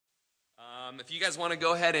If you guys want to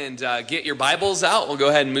go ahead and get your Bibles out, we'll go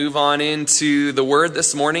ahead and move on into the Word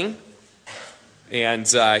this morning. And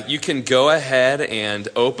you can go ahead and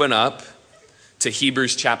open up to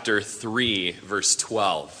Hebrews chapter 3, verse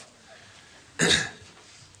 12.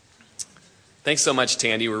 Thanks so much,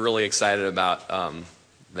 Tandy. We're really excited about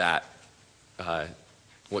that,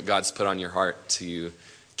 what God's put on your heart to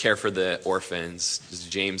care for the orphans. As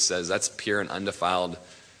James says, that's pure and undefiled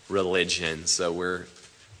religion. So we're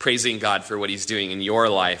praising God for what he's doing in your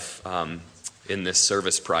life in this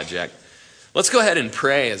service project. Let's go ahead and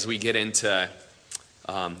pray as we get into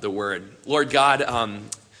the word. Lord God,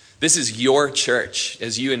 this is your church.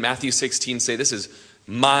 As you in Matthew 16 say, this is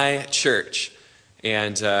my church,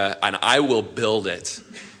 and I will build it.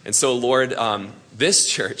 And so, Lord, this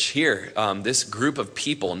church here, this group of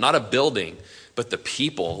people, not a building, but the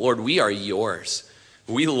people, Lord, we are yours.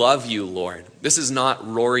 We love you, Lord. This is not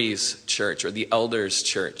Rory's church or the elders'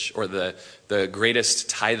 church or the greatest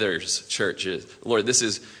tithers' churches. Lord, this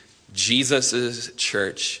is Jesus'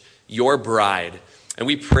 church, your bride. And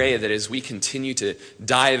we pray that as we continue to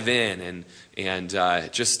dive in and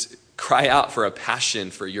just cry out for a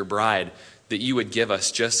passion for your bride, that you would give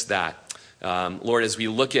us just that. Lord, as we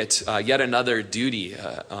look at yet another duty,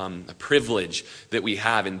 a privilege that we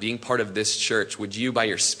have in being part of this church, would you, by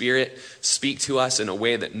your Spirit, speak to us in a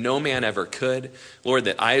way that no man ever could? Lord,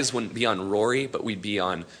 that eyes wouldn't be on Rory, but we'd be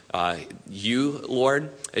on you, Lord,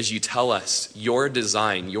 as you tell us your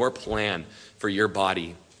design, your plan for your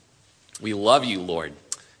body. We love you, Lord.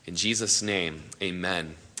 In Jesus' name,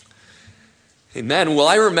 amen. Amen. Well,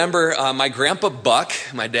 I remember my grandpa Buck,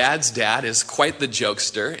 my dad's dad, is quite the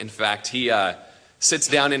jokester. In fact, he sits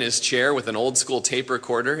down in his chair with an old school tape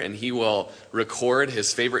recorder and he will record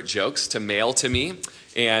his favorite jokes to mail to me.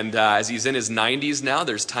 And as he's in his 90s now,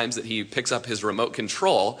 there's times that he picks up his remote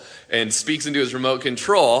control and speaks into his remote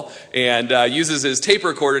control and uses his tape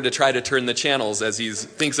recorder to try to turn the channels as he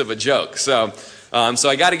thinks of a joke. So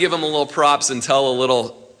I got to give him a little props and tell a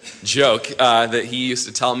little joke that he used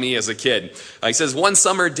to tell me as a kid. He says, one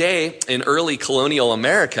summer day in early colonial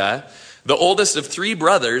America, the oldest of three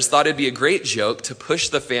brothers thought it'd be a great joke to push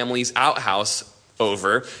the family's outhouse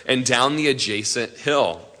over and down the adjacent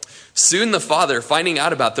hill. Soon the father, finding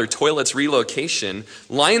out about their toilet's relocation,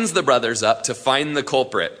 lines the brothers up to find the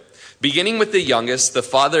culprit. Beginning with the youngest, the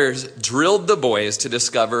fathers drilled the boys to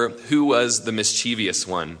discover who was the mischievous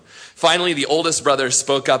one. Finally, the oldest brother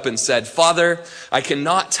spoke up and said, "Father, I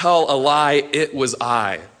cannot tell a lie, it was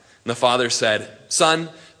I." And the father said, "Son,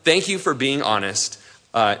 thank you for being honest.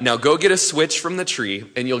 Now go get a switch from the tree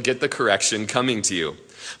and you'll get the correction coming to you."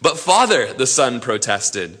 "But father," the son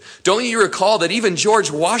protested, "don't you recall that even George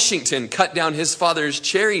Washington cut down his father's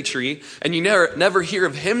cherry tree and you never hear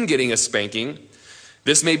of him getting a spanking?"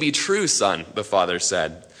 "This may be true, son," the father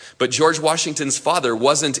said, "but George Washington's father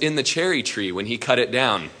wasn't in the cherry tree when he cut it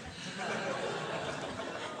down."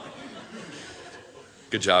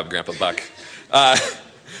 Good job, Grandpa Buck.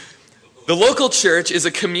 The local church is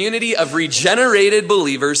a community of regenerated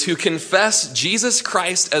believers who confess Jesus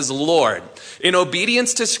Christ as Lord. In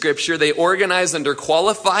obedience to Scripture, they organize under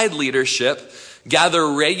qualified leadership, gather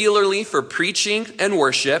regularly for preaching and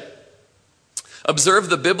worship, observe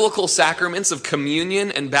the biblical sacraments of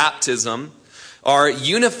communion and baptism, are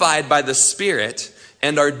unified by the Spirit,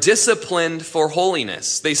 and are disciplined for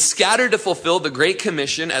holiness. They scatter to fulfill the Great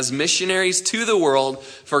Commission as missionaries to the world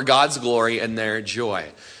for God's glory and their joy.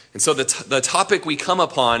 And so the topic we come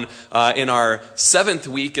upon in our 7th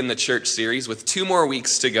week in the church series, with 2 more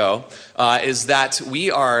weeks to go, is that we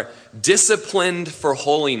are disciplined for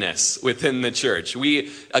holiness within the church.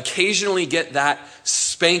 We occasionally get that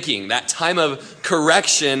spanking, that time of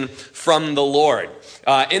correction from the Lord.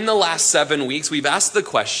 In the last 7 weeks, we've asked the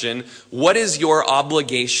question, what is your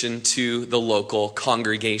obligation to the local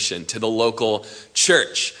congregation, to the local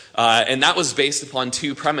church? And that was based upon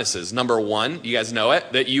 2 premises. Number 1, you guys know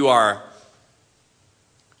it, that you are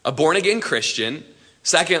a born-again Christian.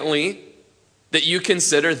 Secondly, that you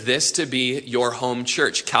consider this to be your home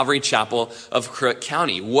church, Calvary Chapel of Crook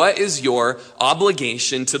County. What is your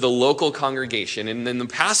obligation to the local congregation? And in the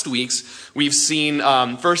past weeks, we've seen,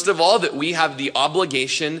 first of all, that we have the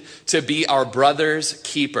obligation to be our brother's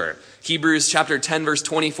keeper. Hebrews chapter 10, verse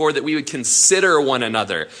 24, that we would consider one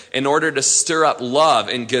another in order to stir up love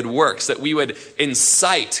and good works, that we would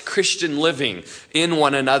incite Christian living in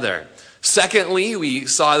one another. Secondly, we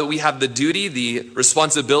saw that we have the duty, the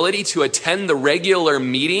responsibility to attend the regular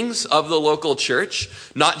meetings of the local church,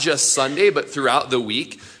 not just Sunday, but throughout the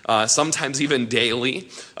week, sometimes even daily.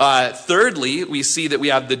 Thirdly, we see that we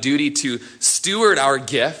have the duty to steward our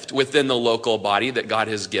gift within the local body that God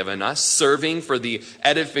has given us, serving for the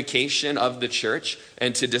edification of the church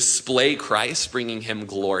and to display Christ, bringing him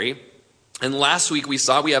glory. And last week we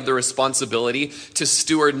saw we have the responsibility to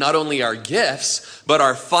steward not only our gifts, but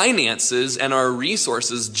our finances and our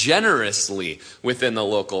resources generously within the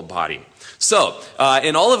local body. So,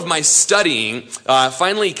 in all of my studying,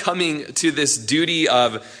 finally coming to this duty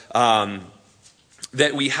of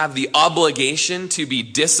that we have the obligation to be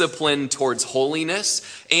disciplined towards holiness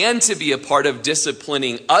and to be a part of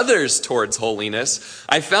disciplining others towards holiness,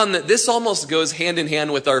 I found that this almost goes hand in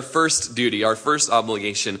hand with our first duty, our first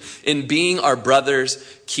obligation in being our brother's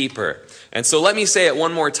keeper. And so let me say it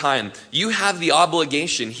one more time. You have the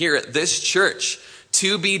obligation here at this church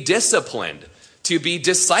to be disciplined, to be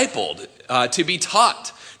discipled, to be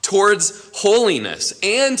taught towards holiness,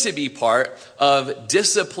 and to be part of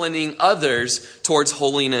disciplining others towards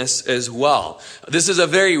holiness as well. This is a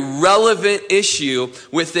very relevant issue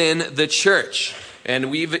within the church. And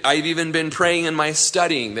I've even been praying in my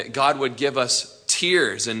studying that God would give us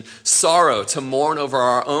tears and sorrow to mourn over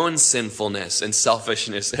our own sinfulness and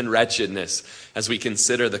selfishness and wretchedness as we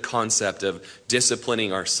consider the concept of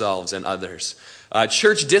disciplining ourselves and others.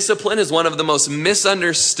 Church discipline is one of the most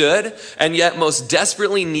misunderstood and yet most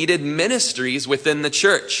desperately needed ministries within the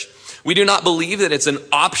church. We do not believe that it's an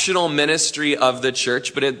optional ministry of the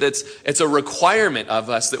church, but it's a requirement of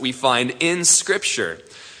us that we find in Scripture.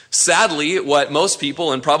 Sadly, what most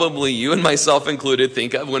people, and probably you and myself included,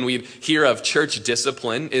 think of when we hear of church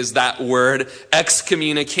discipline is that word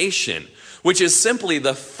excommunication, which is simply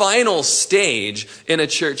the final stage in a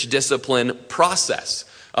church discipline process.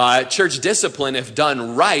 Church discipline, if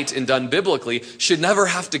done right and done biblically, should never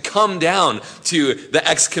have to come down to the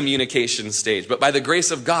excommunication stage. But by the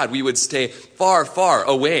grace of God, we would stay far, far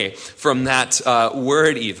away from that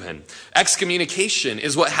word even. Excommunication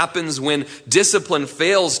is what happens when discipline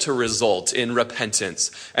fails to result in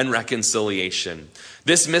repentance and reconciliation.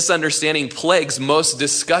 This misunderstanding plagues most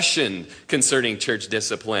discussion concerning church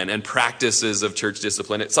discipline and practices of church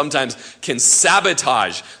discipline. It sometimes can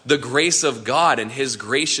sabotage the grace of God and his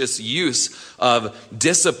gracious use of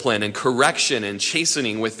discipline and correction and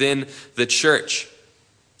chastening within the church.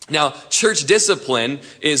 Now, church discipline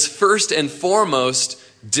is first and foremost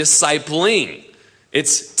discipling.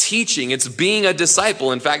 It's teaching. It's being a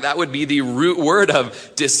disciple. In fact, that would be the root word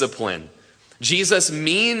of discipline. Jesus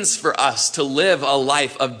means for us to live a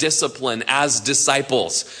life of discipline as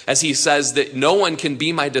disciples, as he says that no one can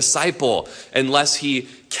be my disciple unless he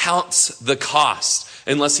counts the cost,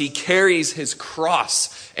 unless he carries his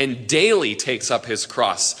cross and daily takes up his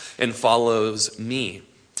cross and follows me.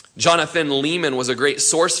 Jonathan Leeman was a great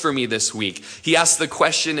source for me this week. He asked the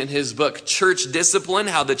question in his book, Church Discipline,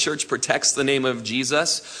 How the Church Protects the Name of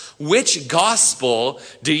Jesus. Which gospel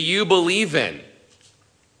do you believe in?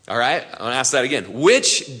 All right, I want to ask that again.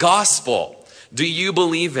 Which gospel do you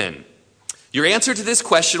believe in? Your answer to this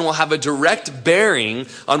question will have a direct bearing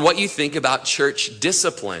on what you think about church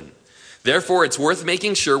discipline. Therefore, it's worth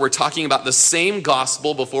making sure we're talking about the same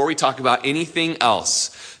gospel before we talk about anything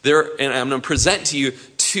else. And I'm going to present to you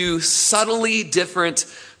two subtly different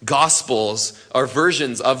gospels or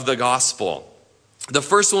versions of the gospel. The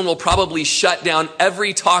first one will probably shut down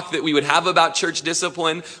every talk that we would have about church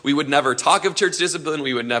discipline. We would never talk of church discipline.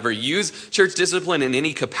 We would never use church discipline in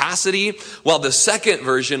any capacity. While the second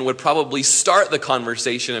version would probably start the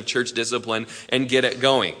conversation of church discipline and get it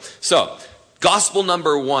going. So, gospel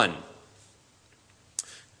number one.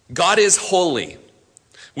 God is holy.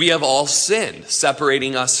 We have all sinned,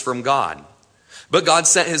 separating us from God. But God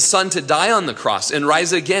sent his Son to die on the cross and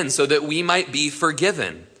rise again so that we might be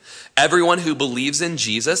forgiven. Everyone who believes in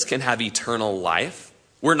Jesus can have eternal life.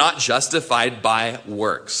 We're not justified by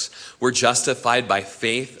works. We're justified by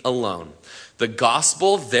faith alone. The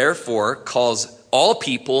gospel, therefore, calls all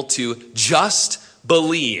people to just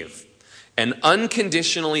believe. An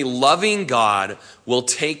unconditionally loving God will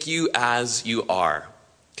take you as you are.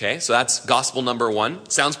 Okay, so that's gospel number one.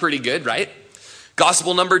 Sounds pretty good, right?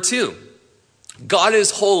 Gospel number two. God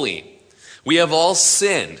is holy. We have all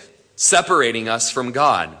sinned, separating us from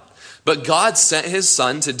God. But God sent his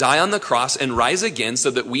Son to die on the cross and rise again so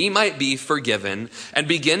that we might be forgiven and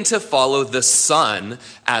begin to follow the Son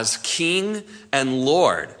as King and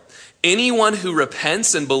Lord. Anyone who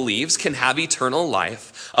repents and believes can have eternal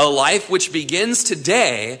life, a life which begins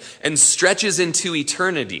today and stretches into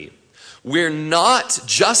eternity. We're not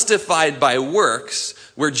justified by works,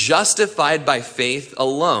 we're justified by faith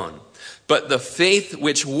alone. But the faith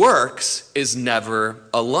which works is never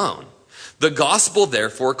alone. The gospel,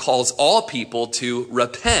 therefore, calls all people to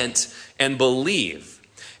repent and believe.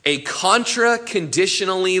 A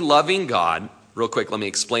contra-conditionally loving God, real quick, let me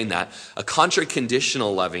explain that. A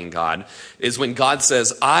contra-conditional loving God is when God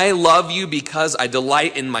says, I love you because I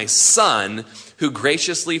delight in my Son, who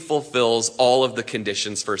graciously fulfills all of the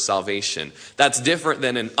conditions for salvation. That's different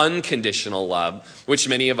than an unconditional love, which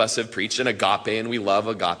many of us have preached in agape, and we love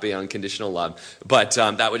agape, unconditional love. But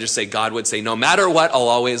that would just say, God would say, no matter what, I'll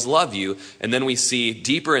always love you. And then we see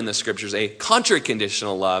deeper in the scriptures a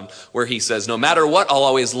contra-conditional love, where he says, no matter what, I'll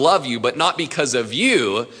always love you, but not because of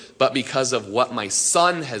you, but because of what my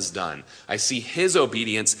Son has done. I see his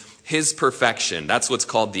obedience, his perfection. That's what's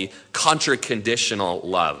called the contra-conditional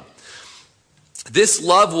love. This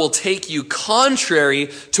love will take you contrary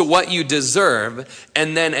to what you deserve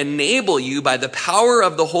and then enable you by the power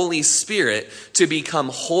of the Holy Spirit to become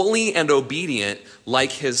holy and obedient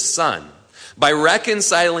like his Son. By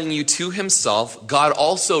reconciling you to himself, God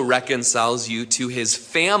also reconciles you to his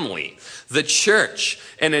family, the church,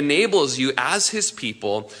 and enables you as his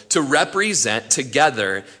people to represent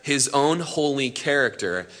together his own holy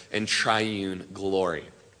character and triune glory.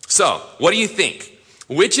 So, what do you think?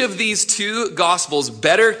 Which of these two gospels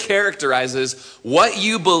better characterizes what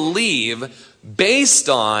you believe based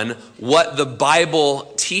on what the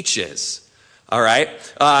Bible teaches? All right.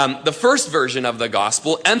 The first version of the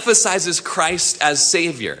gospel emphasizes Christ as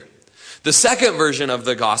Savior. The second version of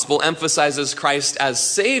the gospel emphasizes Christ as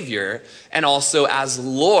Savior and also as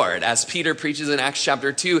Lord. As Peter preaches in Acts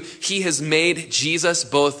chapter 2, he has made Jesus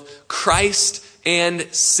both Christ and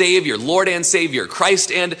Savior, Lord and Savior,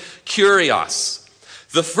 Christ and Kyrios.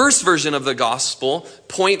 The first version of the gospel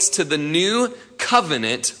points to the new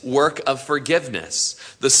covenant work of forgiveness.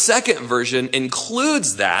 The second version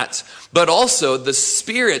includes that, but also the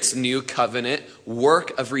Spirit's new covenant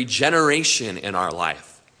work of regeneration in our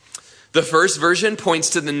life. The first version points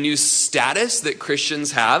to the new status that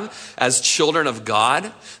Christians have as children of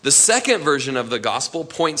God. The second version of the gospel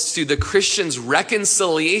points to the Christian's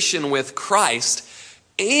reconciliation with Christ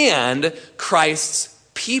and Christ's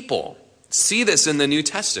people. See this in the New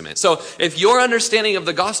Testament. So if your understanding of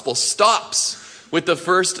the gospel stops with the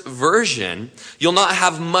first version, you'll not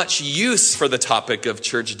have much use for the topic of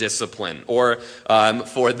church discipline or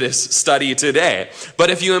for this study today. But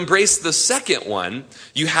if you embrace the second one,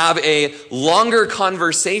 you have a longer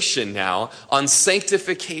conversation now on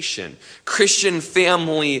sanctification, Christian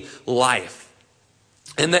family life.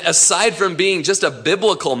 And that aside from being just a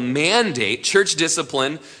biblical mandate, church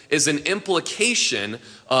discipline is an implication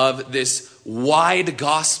of this wide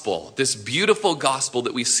gospel, this beautiful gospel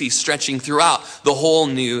that we see stretching throughout the whole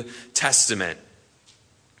New Testament.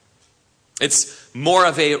 It's more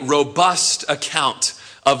of a robust account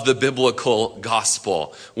of the biblical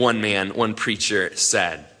gospel, one preacher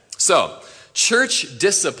said. So, church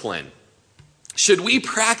discipline. Should we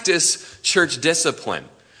practice church discipline?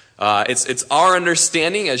 It's our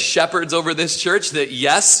understanding as shepherds over this church that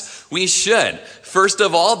yes, we should. First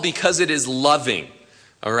of all, because it is loving.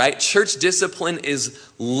 All right? Church discipline is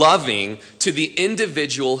loving to the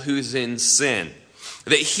individual who's in sin,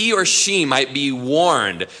 that he or she might be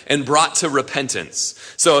warned and brought to repentance.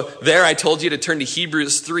 So there I told you to turn to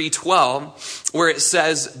Hebrews 3:12, where it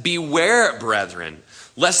says, "Beware, brethren,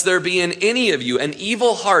 lest there be in any of you an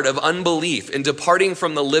evil heart of unbelief in departing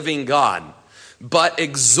from the living God. But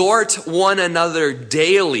exhort one another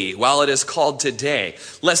daily while it is called today,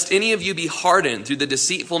 lest any of you be hardened through the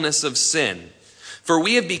deceitfulness of sin. For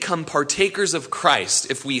we have become partakers of Christ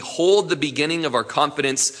if we hold the beginning of our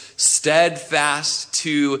confidence steadfast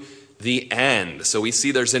to the end." So we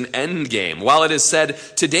see there's an end game. While it is said,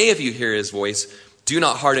 "Today if you hear his voice, do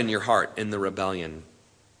not harden your heart in the rebellion."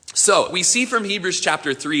 So we see from Hebrews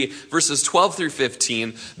chapter 3, verses 12 through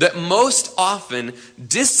 15, that most often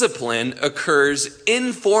discipline occurs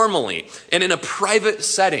informally and in a private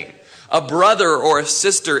setting. A brother or a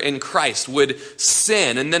sister in Christ would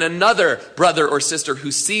sin, and then another brother or sister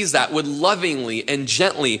who sees that would lovingly and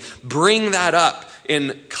gently bring that up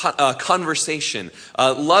in conversation,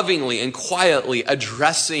 lovingly and quietly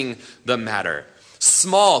addressing the matter.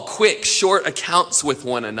 Small, quick, short accounts with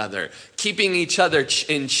one another, keeping each other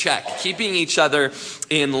in check, keeping each other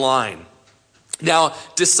in line. Now,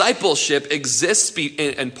 discipleship exists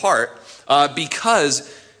in part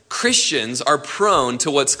because Christians are prone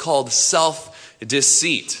to what's called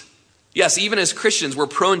self-deceit. Yes, even as Christians, we're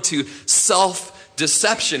prone to self-deceit.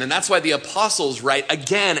 self-deception. And that's why the apostles write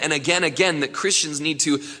again and again that Christians need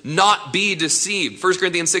to not be deceived. 1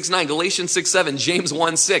 Corinthians 6:9, Galatians 6:7, James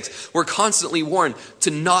 1:6. We're constantly warned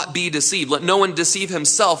to not be deceived. Let no one deceive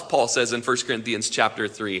himself, Paul says in 1 Corinthians chapter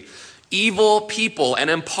 3. Evil people and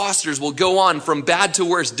imposters will go on from bad to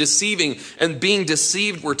worse, deceiving and being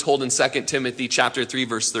deceived, we're told in 2 Timothy chapter 3,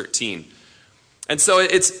 verse 13. And so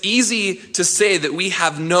it's easy to say that we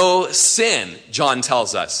have no sin, John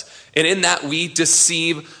tells us. And in that we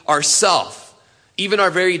deceive ourselves. Even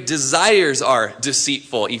our very desires are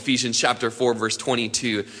deceitful, Ephesians chapter 4, verse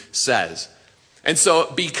 22 says. And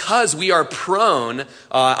so because we are prone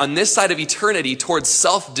on this side of eternity towards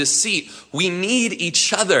self-deceit, we need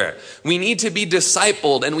each other. We need to be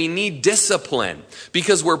discipled and we need discipline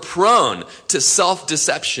because we're prone to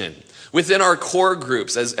self-deception. Within our core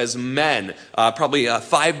groups as men, probably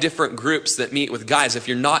 5 different groups that meet with guys. If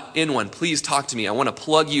you're not in one, please talk to me. I want to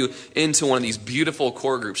plug you into one of these beautiful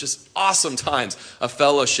core groups. Just awesome times of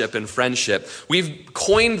fellowship and friendship. We've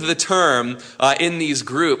coined the term in these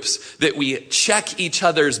groups that we check each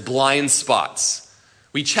other's blind spots.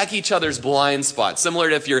 We check each other's blind spots. Similar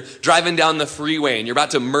to if you're driving down the freeway and you're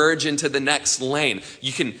about to merge into the next lane.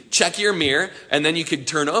 You can check your mirror and then you could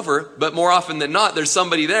turn over. But more often than not, there's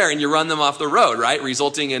somebody there and you run them off the road, right?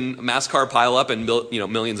 Resulting in mass car pileup and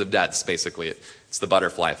millions of deaths, basically. It's the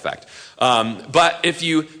butterfly effect. But if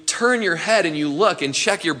you turn your head and you look and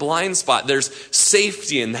check your blind spot, there's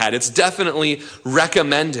safety in that. It's definitely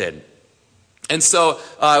recommended. And so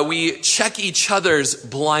we check each other's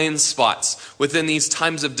blind spots within these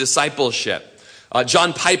times of discipleship.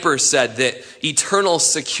 John Piper said that eternal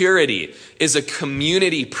security is a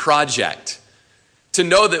community project. To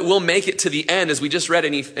know that we'll make it to the end, as we just read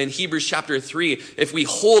in Hebrews chapter 3, if we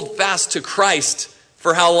hold fast to Christ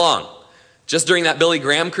for how long? Just during that Billy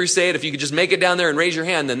Graham crusade, if you could just make it down there and raise your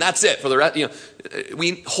hand, then that's it for the rest.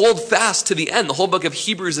 We hold fast to the end. The whole book of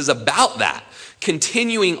Hebrews is about that.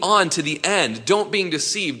 Continuing on to the end. Don't being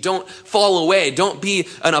deceived. Don't fall away. Don't be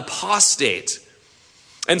an apostate.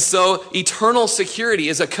 And so eternal security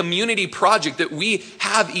is a community project that we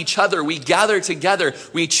have each other. We gather together.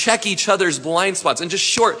 We check each other's blind spots. And just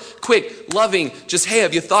short, quick, loving, just, hey,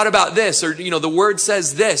 have you thought about this? Or, the word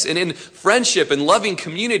says this. And in friendship and loving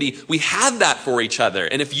community, we have that for each other.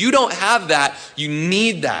 And if you don't have that, you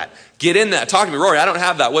need that. Get in that. Talk to me. Rory, I don't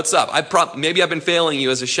have that. What's up? Maybe I've been failing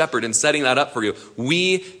you as a shepherd and setting that up for you.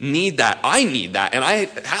 We need that. I need that. And I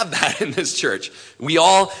have that in this church. We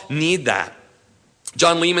all need that.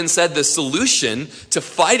 John Lehman said the solution to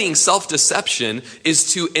fighting self-deception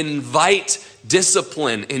is to invite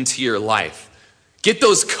discipline into your life. Get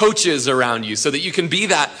those coaches around you so that you can be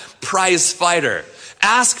that prize fighter.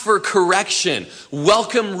 Ask for correction.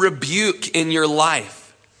 Welcome rebuke in your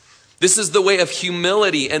life. This is the way of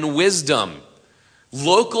humility and wisdom.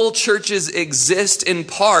 Local churches exist in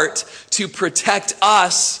part to protect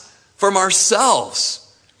us from ourselves.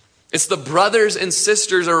 It's the brothers and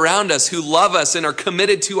sisters around us who love us and are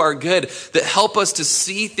committed to our good that help us to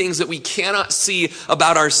see things that we cannot see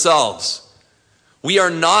about ourselves. We are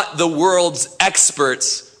not the world's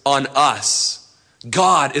experts on us.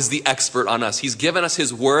 God is the expert on us. He's given us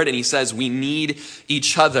his word and he says we need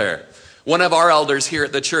each other. One of our elders here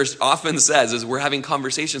at the church often says, as we're having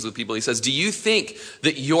conversations with people, he says, do you think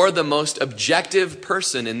that you're the most objective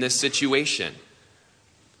person in this situation?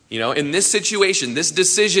 In this situation, this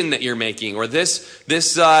decision that you're making, or this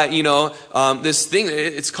thing,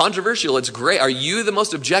 it's controversial, it's great. Are you the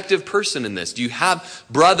most objective person in this? Do you have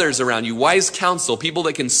brothers around you, wise counsel, people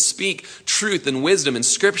that can speak truth and wisdom and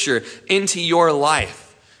scripture into your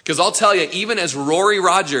life? Because I'll tell you, even as Rory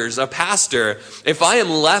Rogers, a pastor, if I am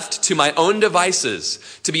left to my own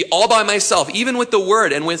devices, to be all by myself, even with the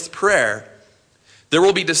word and with prayer, there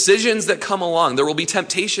will be decisions that come along. There will be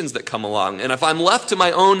temptations that come along. And if I'm left to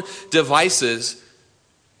my own devices,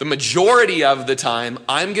 the majority of the time,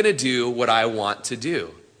 I'm going to do what I want to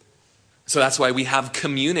do. So that's why we have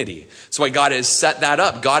community. That's why God has set that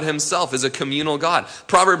up. God himself is a communal God.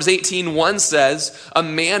 Proverbs 18:1 says, a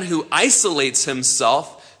man who isolates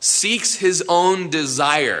himself seeks his own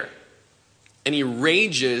desire, and he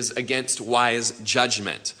rages against wise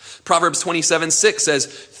judgment. Proverbs 27:6 says,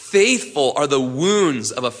 faithful are the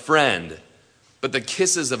wounds of a friend, but the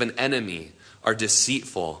kisses of an enemy are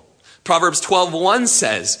deceitful. Proverbs 12:1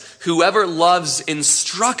 says, whoever loves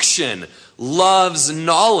instruction loves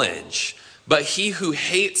knowledge, but he who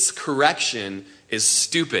hates correction is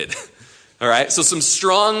stupid. All right, so some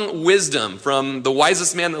strong wisdom from the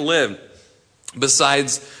wisest man that lived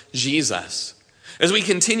besides Jesus. As we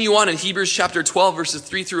continue on in Hebrews chapter 12, verses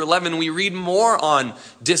 3 through 11, we read more on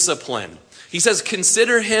discipline. He says,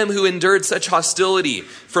 consider him who endured such hostility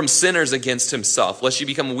from sinners against himself, lest you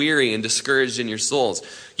become weary and discouraged in your souls.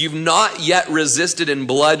 You've not yet resisted in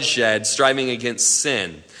bloodshed, striving against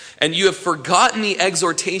sin. And you have forgotten the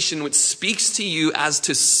exhortation which speaks to you as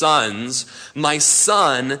to sons. My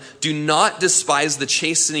son, do not despise the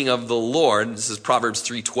chastening of the Lord. This is Proverbs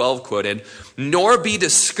 3:12 quoted. Nor be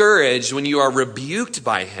discouraged when you are rebuked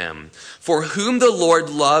by him. For whom the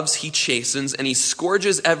Lord loves, he chastens, and he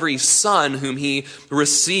scourges every son whom he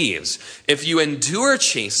receives. If you endure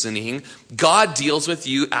chastening, God deals with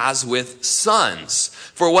you as with sons.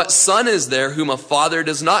 For what son is there whom a father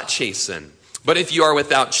does not chasten? But if you are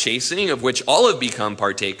without chastening, of which all have become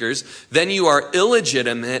partakers, then you are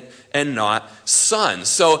illegitimate and not sons.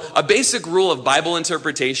 So a basic rule of Bible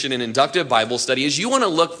interpretation and inductive Bible study is you want to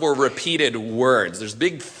look for repeated words. There's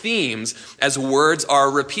big themes as words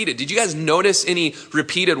are repeated. Did you guys notice any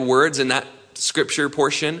repeated words in that scripture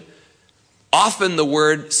portion? Often the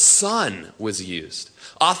word son was used.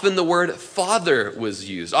 Often the word father was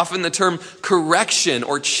used. Often the term correction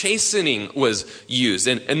or chastening was used.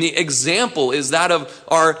 And the example is that of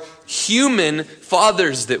our human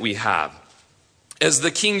fathers that we have. As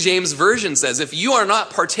the King James Version says, if you are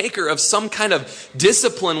not partaker of some kind of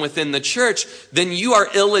discipline within the church, then you are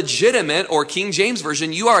illegitimate, or King James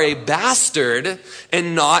Version, you are a bastard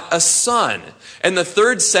and not a son. And the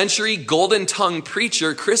 3rd century golden tongue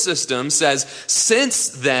preacher Chrysostom says, since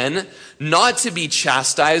then, not to be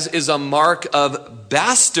chastised is a mark of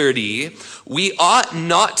bastardy, we ought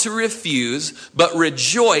not to refuse, but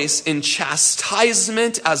rejoice in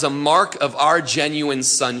chastisement as a mark of our genuine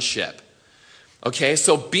sonship. Okay,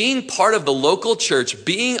 so being part of the local church,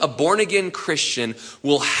 being a born-again Christian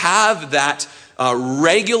will have that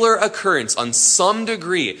regular occurrence on some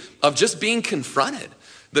degree of just being confronted.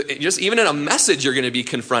 Just even in a message, you're going to be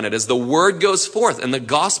confronted as the word goes forth and the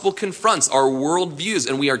gospel confronts our worldviews,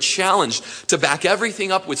 and we are challenged to back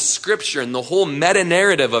everything up with Scripture and the whole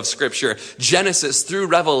meta-narrative of Scripture, Genesis through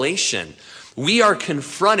Revelation. We are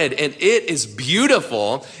confronted, and it is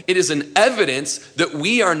beautiful. It is an evidence that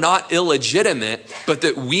we are not illegitimate, but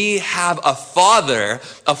that we have a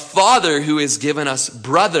father who has given us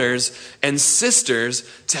brothers and sisters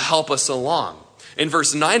to help us along. In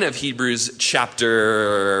verse 9 of Hebrews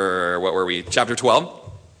chapter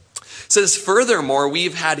 12, says, furthermore,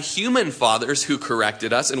 we've had human fathers who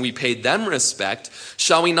corrected us, and we paid them respect.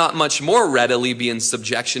 Shall we not much more readily be in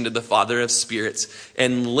subjection to the Father of spirits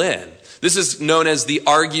and live? This is known as the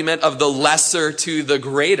argument of the lesser to the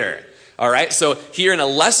greater. All right, so here in a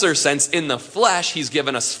lesser sense, in the flesh, he's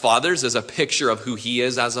given us fathers as a picture of who he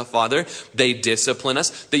is as a father. They discipline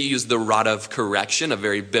us. They use the rod of correction, a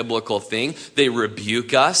very biblical thing. They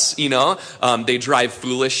rebuke us, They drive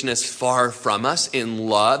foolishness far from us in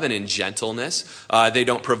love and in gentleness. They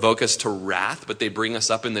don't provoke us to wrath, but they bring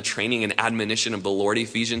us up in the training and admonition of the Lord,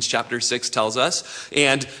 Ephesians chapter 6 tells us.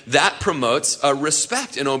 And that promotes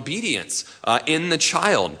respect and obedience in the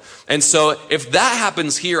child. And so if that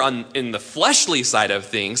happens here in the fleshly side of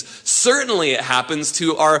things, certainly it happens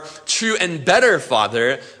to our true and better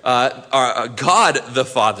Father, our God the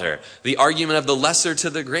Father. The argument of the lesser to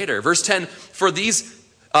the greater. Verse 10, for these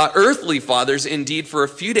earthly fathers indeed for a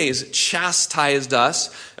few days chastised us,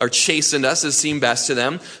 or chastened us as seemed best to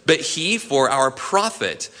them, but he for our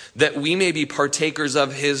profit, that we may be partakers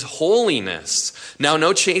of his holiness. Now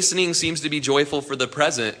no chastening seems to be joyful for the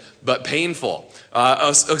present, but painful.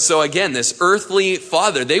 So again, this earthly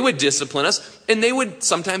father, they would discipline us, and they would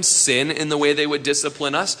sometimes sin in the way they would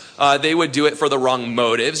discipline us. They would do it for the wrong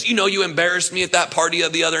motives. You embarrassed me at that party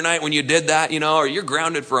the other night when you did that, or you're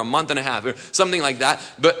grounded for a month and a half, or something like that.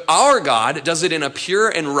 But our God does it in a pure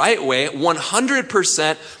and right way,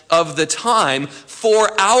 100% of the time, for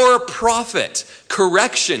our profit.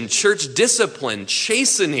 Correction, church discipline,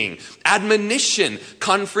 chastening, admonition,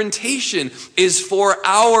 confrontation is for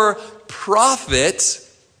our profit,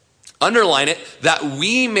 underline it, that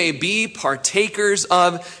we may be partakers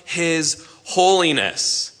of his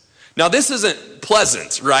holiness. Now this isn't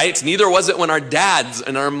pleasant, right? Neither was it when our dads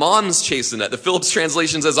and our moms chastened it. The Phillips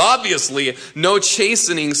translation says, obviously, no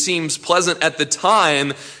chastening seems pleasant at the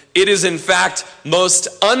time. It is in fact most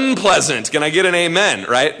unpleasant. Can I get an amen,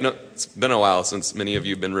 right? No, it's been a while since many of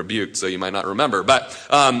you have been rebuked, so you might not remember. But,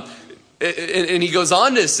 and he goes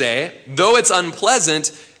on to say, though it's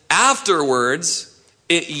unpleasant, afterwards,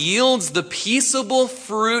 it yields the peaceable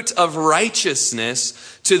fruit of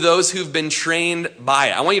righteousness to those who've been trained by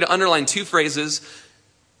it. I want you to underline two phrases.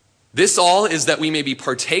 This all is that we may be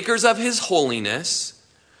partakers of his holiness,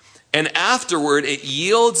 and afterward it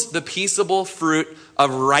yields the peaceable fruit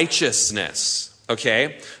of righteousness.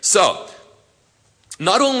 Okay? So,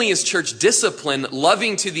 Not only is church discipline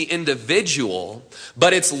loving to the individual,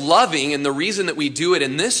 but it's loving, and the reason that we do it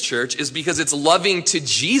in this church is because it's loving to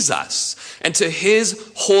Jesus and to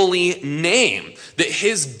his holy name, that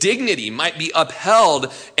his dignity might be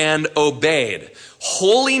upheld and obeyed.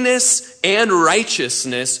 Holiness and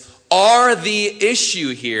righteousness are the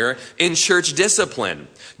issue here in church discipline.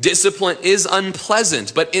 Discipline is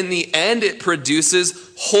unpleasant, but in the end it produces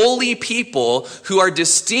holy people who are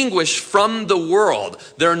distinguished from the world.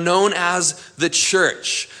 They're known as the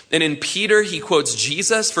church. And in Peter, he quotes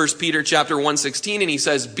Jesus, 1 Peter chapter 1:16, and he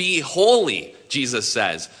says, "Be holy," Jesus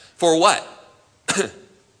says. For what?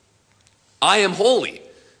 I am holy.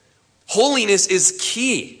 Holiness is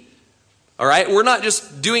key. All right, we're not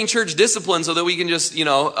just doing church discipline so that we can just,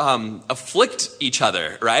 afflict each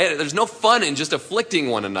other, right? There's no fun in just afflicting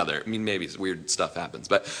one another. I mean, maybe weird stuff happens,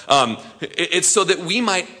 but it's so that we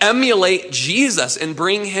might emulate Jesus and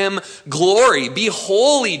bring him glory. Be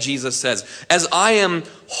holy, Jesus says, as I am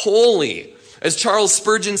holy. As Charles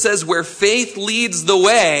Spurgeon says, where faith leads the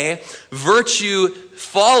way, virtue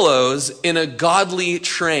follows in a goodly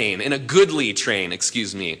train.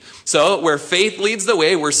 So where faith leads the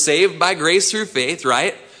way, we're saved by grace through faith,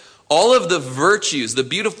 right? All of the virtues, the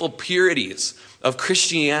beautiful purities of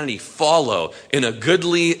Christianity follow in a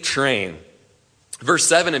goodly train. Verse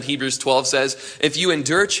 7 of Hebrews 12 says, if you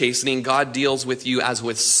endure chastening, God deals with you as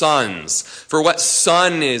with sons. For what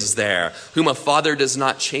son is there whom a father does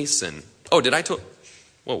not chasten? Oh,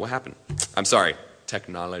 what happened? I'm sorry.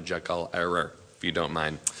 Technological error, if you don't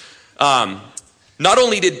mind. Not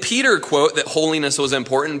only did Peter quote that holiness was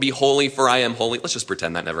important, be holy for I am holy. Let's just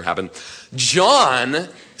pretend that never happened. John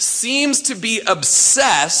seems to be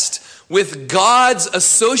obsessed with God's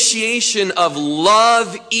association of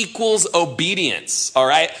love equals obedience, all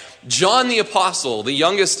right? John the Apostle, the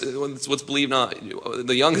youngest, what's believed not,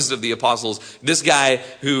 the youngest of the apostles, this guy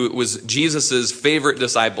who was Jesus's favorite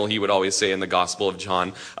disciple, he would always say in the Gospel of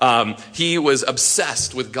John, he was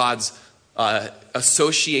obsessed with God's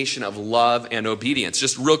association of love and obedience.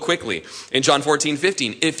 Just real quickly, in John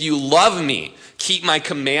 14:15, if you love me, keep my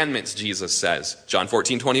commandments, Jesus says. John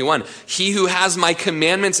 14:21, he who has my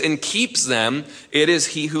commandments and keeps them, it is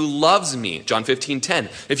he who loves me. John 15:10,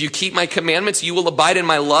 if you keep my commandments, you will abide in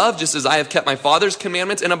my love, just as I have kept my Father's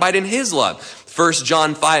commandments and abide in his love. 1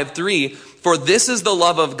 John 5:3, for this is the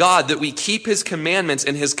love of God, that we keep his commandments,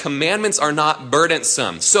 and his commandments are not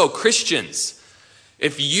burdensome. So Christians,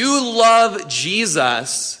 if you love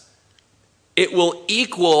Jesus, it will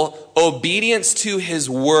equal obedience to his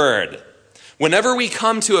word. Whenever we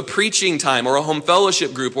come to a preaching time or a home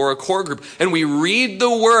fellowship group or a core group and we read the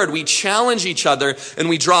word, we challenge each other and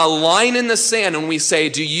we draw a line in the sand and we say,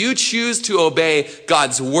 do you choose to obey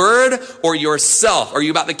God's word or yourself? Are you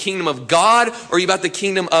about the kingdom of God or are you about the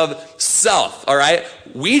kingdom of self? All right.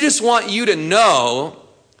 We just want you to know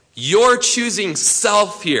you're choosing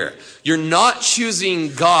self here. You're not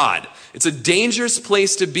choosing God. It's a dangerous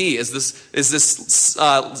place to be as this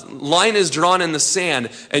line is drawn in the sand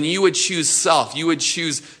and you would choose self. You would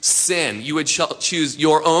choose sin. You would choose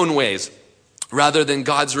your own ways rather than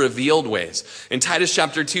God's revealed ways. In Titus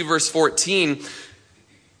chapter 2, verse 14,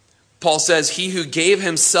 Paul says, he who gave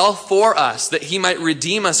himself for us that he might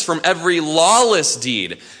redeem us from every lawless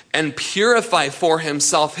deed and purify for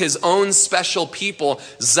himself his own special people,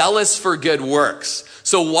 zealous for good works.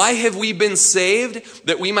 So why have we been saved?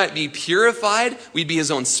 That we might be purified. We'd be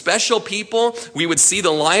his own special people. We would see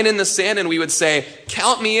the line in the sand and we would say,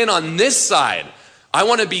 count me in on this side. I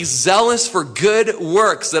want to be zealous for good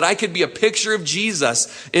works, that I could be a picture of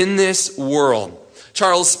Jesus in this world.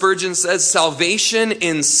 Charles Spurgeon says, salvation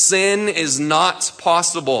in sin is not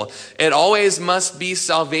possible. It always must be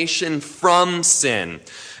salvation from sin.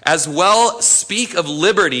 As well speak of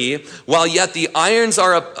liberty while yet the irons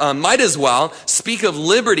are, might as well speak of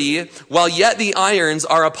liberty while yet the irons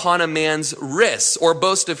are upon a man's wrists, or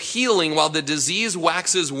boast of healing while the disease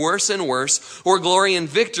waxes worse and worse, or glory in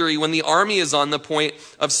victory when the army is on the point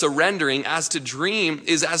of surrendering, as to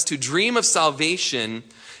dream of salvation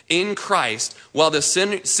in Christ while the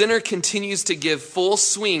sinner continues to give full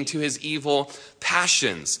swing to his evil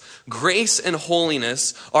passions. Grace and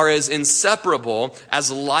holiness are as inseparable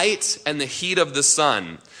as light and the heat of the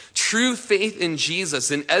sun. True faith in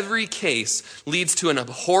Jesus in every case leads to an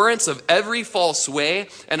abhorrence of every false way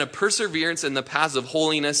and a perseverance in the paths of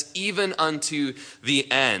holiness even unto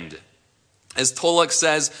the end. As Tolok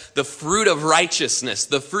says, the fruit of righteousness,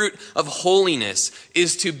 the fruit of holiness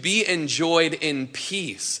is to be enjoyed in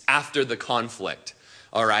peace after the conflict.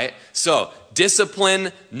 All right? So,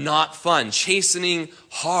 discipline, not fun. Chastening,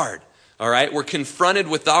 hard. All right, we're confronted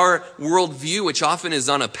with our worldview, which often is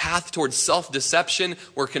on a path towards self-deception.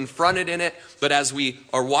 We're confronted in it, but as we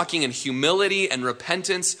are walking in humility and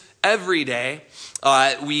repentance every day,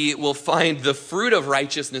 we will find the fruit of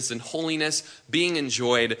righteousness and holiness being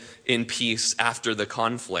enjoyed in peace after the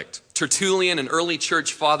conflict. Tertullian, an early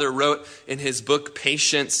church father, wrote in his book,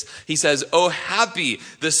 Patience, he says, "Oh, happy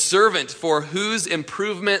the servant for whose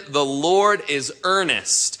improvement the Lord is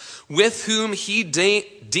earnest, with whom he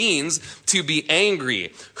deigns to be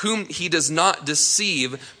angry, whom he does not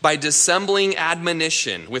deceive by dissembling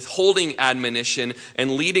admonition, withholding admonition,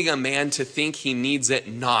 and leading a man to think he needs it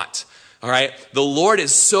not." All right, the Lord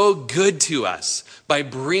is so good to us by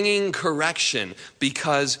bringing correction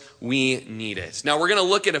because we need it. Now, we're going to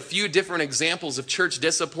look at a few different examples of church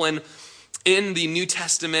discipline in the New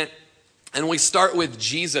Testament. And we start with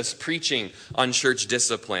Jesus preaching on church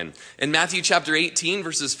discipline. In Matthew chapter 18,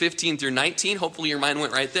 verses 15 through 19, hopefully your mind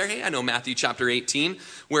went right there. Hey, I know Matthew chapter 18,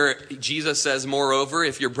 where Jesus says, "Moreover,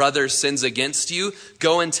 if your brother sins against you,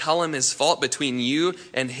 go and tell him his fault between you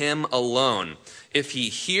and him alone. If he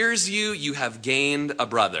hears you, you have gained a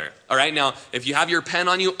brother." All right, now, if you have your pen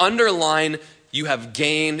on you, underline, "You have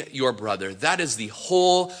gained your brother." That is the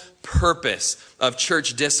whole purpose of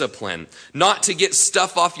church discipline. Not to get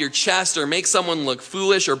stuff off your chest or make someone look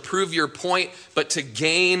foolish or prove your point, but to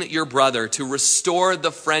gain your brother, to restore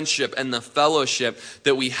the friendship and the fellowship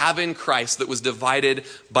that we have in Christ that was divided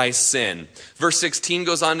by sin. Verse 16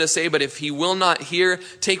 goes on to say, "But if he will not hear,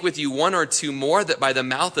 take with you one or two more, that by the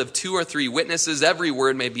mouth of 2 or 3 witnesses every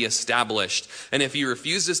word may be established. And if he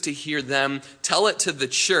refuses to hear them, tell it to the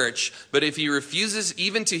church. But if he refuses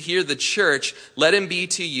even to hear the church, let him be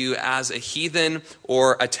to you as a heathen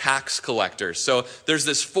or a tax collector." So there's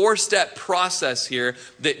this 4-step process here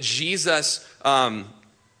that Jesus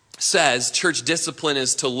says church discipline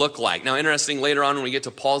is to look like. Now, interesting, later on when we get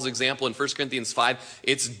to Paul's example in 1 Corinthians 5,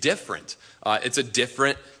 it's different. It's a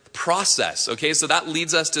different process. Okay, so that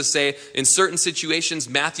leads us to say in certain situations,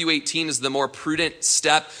 Matthew 18 is the more prudent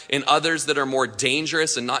step. In others that are more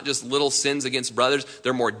dangerous and not just little sins against brothers,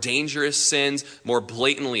 they're more dangerous sins, more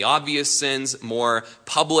blatantly obvious sins, more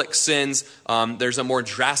public sins. There's a more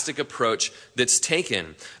drastic approach that's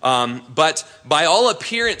taken. But by all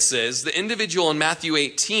appearances, the individual in Matthew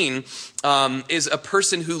 18 is a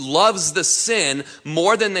person who loves the sin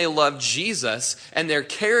more than they love Jesus, and their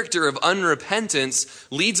character of unrepentance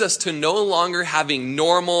leads us to no longer having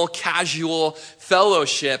normal, casual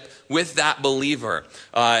fellowship with that believer.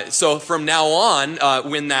 So from now on,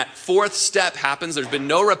 when that 4th step happens, there's been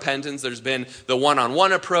no repentance, there's been the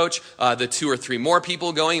one-on-one approach, the 2 or 3 more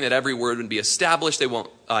people going, that every word would be established. They won't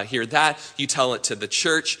hear that. You tell it to the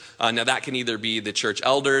church. Now that can either be the church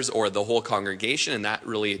elders or the whole congregation, and that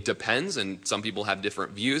really depends, and some people have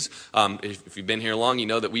different views. If you've been here long, you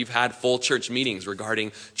know that we've had full church meetings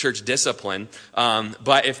regarding church discipline.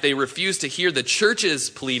 But if they refuse to hear the church's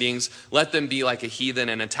pleadings, let them be like a heathen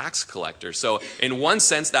and a tax collector. So in one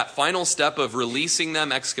sense, that final step of releasing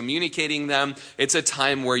them, excommunicating them, it's a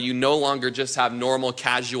time where you no longer just have normal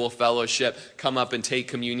casual fellowship, come up and take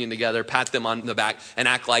communion together, pat them on the back, and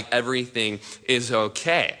act like everything is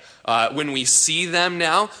okay. When we see them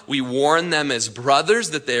now, we warn them as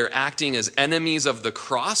brothers that they're acting as enemies of the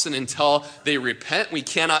cross, and until they repent, we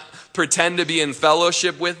cannot pretend to be in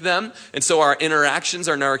fellowship with them. And so our interactions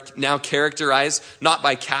are now characterized not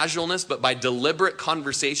by casualness, but by deliberate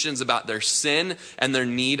conversations about their sin and their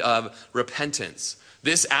need of repentance.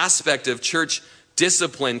 This aspect of church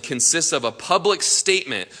discipline consists of a public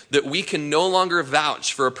statement that we can no longer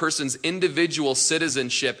vouch for a person's individual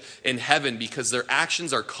citizenship in heaven because their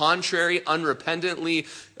actions are contrary, unrepentantly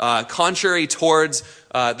contrary towards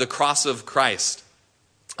the cross of Christ.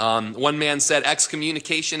 One man said,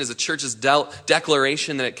 excommunication is a church's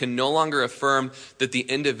declaration that it can no longer affirm that the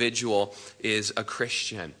individual is a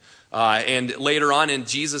Christian. And later on in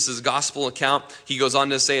Jesus' gospel account, he goes on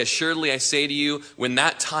to say, assuredly I say to you, when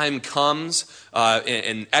that time comes,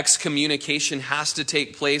 and excommunication has to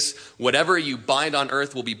take place, whatever you bind on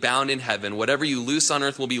earth will be bound in heaven. Whatever you loose on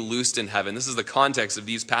earth will be loosed in heaven. This is the context of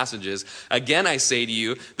these passages. Again, I say to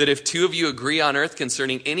you that if 2 of you agree on earth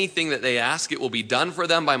concerning anything that they ask, it will be done for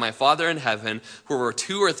them by my Father in heaven. Where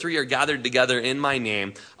 2 or 3 are gathered together in my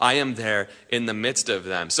name, I am there in the midst of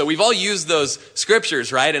them. So we've all used those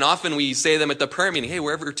scriptures, right? And often we say them at the prayer meeting, hey,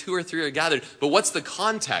 wherever 2 or 3 are gathered. But what's the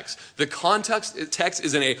context? The text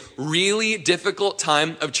is in a really difficult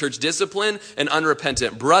time of church discipline. An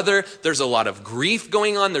unrepentant brother. There's a lot of grief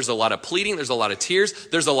going on. There's a lot of pleading. There's a lot of tears.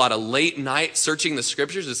 There's a lot of late night searching the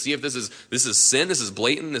scriptures to see if this is sin. This is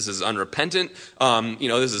blatant. This is unrepentant.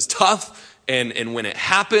 This is tough. And when it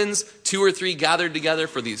happens, 2 or 3 gathered together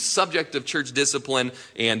for the subject of church discipline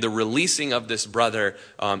and the releasing of this brother,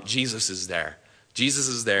 Jesus is there. Jesus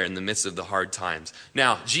is there in the midst of the hard times.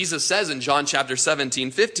 Now, Jesus says in John chapter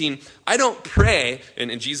 17:15, I don't pray,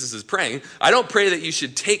 and Jesus is praying, I don't pray that you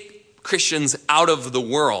should take Christians out of the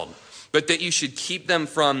world, but that you should keep them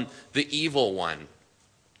from the evil one.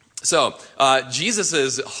 So,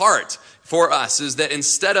 Jesus' heart for us is that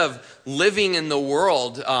instead of living in the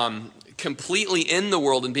world, completely in the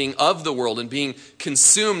world and being of the world and being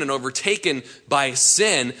consumed and overtaken by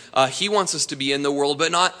sin, he wants us to be in the world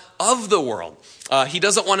but not of the world. He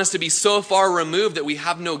doesn't want us to be so far removed that we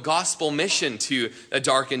have no gospel mission to a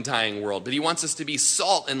dark and dying world. But he wants us to be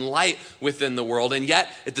salt and light within the world, and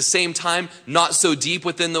yet at the same time not so deep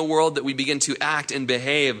within the world that we begin to act and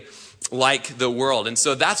behave like the world. And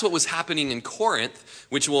so that's what was happening in Corinth,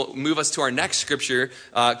 which will move us to our next scripture.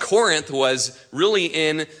 Corinth was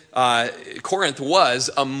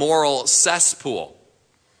a moral cesspool.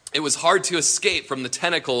 It was hard to escape from the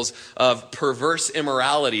tentacles of perverse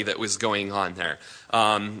immorality that was going on there.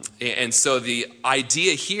 And so the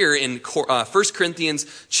idea here in 1 Corinthians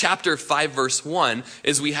chapter 5, verse 1,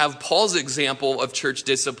 is we have Paul's example of church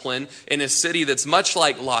discipline in a city that's much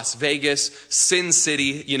like Las Vegas, Sin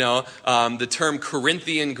City. The term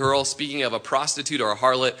Corinthian girl, speaking of a prostitute or a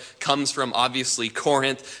harlot, comes from obviously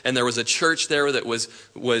Corinth. And there was a church there that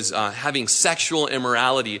was having sexual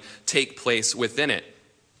immorality take place within it.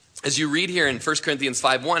 As you read here in 1 Corinthians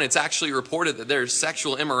 5:1, it's actually reported that there's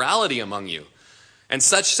sexual immorality among you. And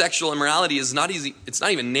such sexual immorality is it's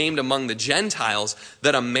not even named among the Gentiles,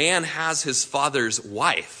 that a man has his father's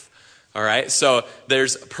wife. All right, so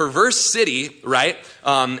there's perverse city, right?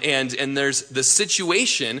 And there's the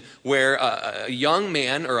situation where a young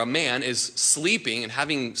man or a man is sleeping and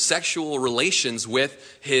having sexual relations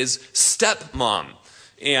with his stepmom.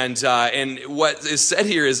 And what is said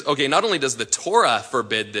here is, okay, not only does the Torah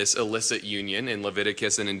forbid this illicit union in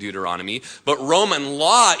Leviticus and in Deuteronomy, but Roman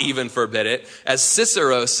law even forbid it, as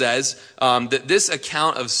Cicero says, that this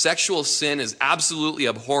account of sexual sin is absolutely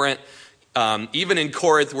abhorrent. Even in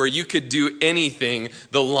Corinth, where you could do anything,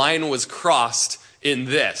 the line was crossed in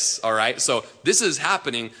this, all right? So this is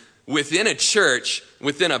happening within a church,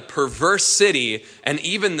 within a perverse city, and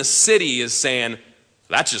even the city is saying,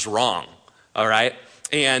 that's just wrong, all right?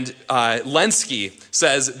 And Lenski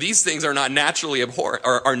says these things are not naturally abhorrent,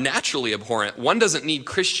 or are naturally abhorrent. One doesn't need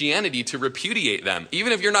Christianity to repudiate them.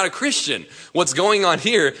 Even if you're not a Christian, what's going on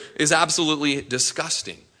here is absolutely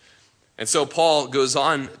disgusting. And so Paul goes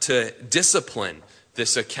on to discipline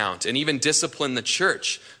this account and even discipline the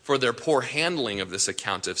church for their poor handling of this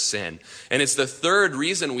account of sin. And it's the third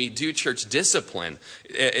reason we do church discipline,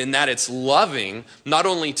 in that it's loving not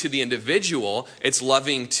only to the individual, it's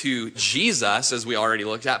loving to Jesus, as we already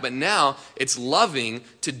looked at, but now it's loving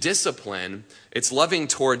to discipline. It's loving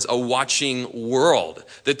towards a watching world,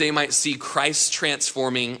 that they might see Christ's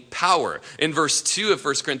transforming power. In verse 2 of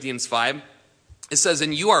 1 Corinthians 5, it says,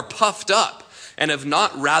 and you are puffed up, and have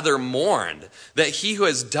not rather mourned, that he who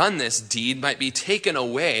has done this deed might be taken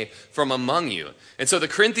away from among you. And so the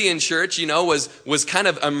Corinthian church, was kind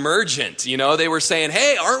of emergent. They were saying,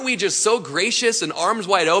 hey, aren't we just so gracious and arms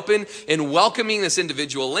wide open in welcoming this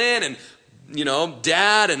individual in? And,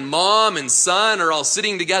 dad and mom and son are all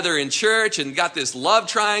sitting together in church and got this love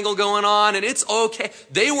triangle going on, and it's okay.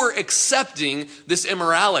 They were accepting this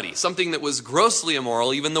immorality, something that was grossly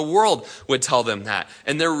immoral. Even the world would tell them that.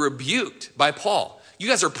 And they're rebuked by Paul. You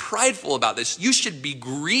guys are prideful about this. You should be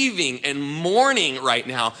grieving and mourning right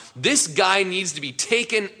now. This guy needs to be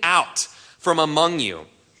taken out from among you.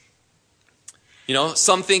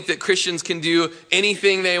 Some think that Christians can do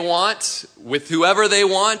anything they want with whoever they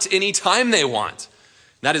want, anytime they want.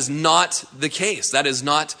 That is not the case. That is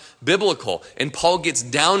not biblical. And Paul gets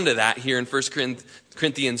down to that here in 1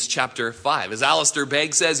 Corinthians chapter 5. As Alistair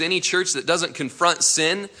Begg says, any church that doesn't confront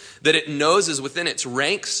sin that it knows is within its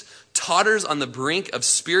ranks totters on the brink of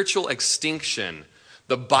spiritual extinction.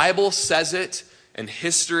 The Bible says it, and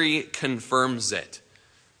history confirms it.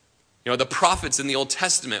 The prophets in the Old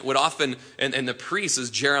Testament would often, and the priests, as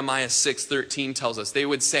Jeremiah 6:13 tells us, they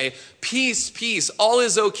would say, peace, peace, all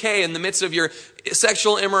is okay in the midst of your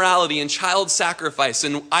sexual immorality and child sacrifice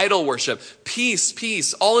and idol worship. Peace,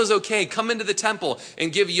 peace, all is okay. Come into the temple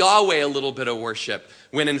and give Yahweh a little bit of worship.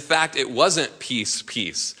 When in fact it wasn't peace,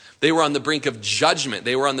 peace. They were on the brink of judgment.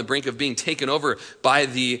 They were on the brink of being taken over by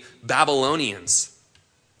the Babylonians.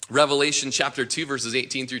 Revelation chapter 2, verses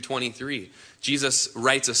 18 through 23. Jesus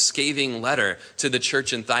writes a scathing letter to the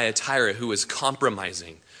church in Thyatira who is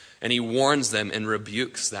compromising. And he warns them and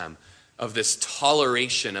rebukes them of this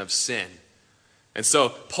toleration of sin. And so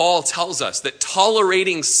Paul tells us that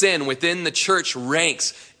tolerating sin within the church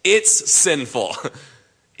ranks, it's sinful.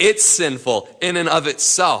 It's sinful in and of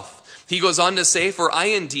itself. He goes on to say, for I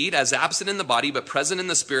indeed, as absent in the body, but present in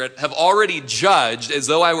the spirit, have already judged, as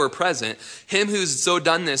though I were present, him who's so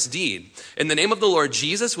done this deed. In the name of the Lord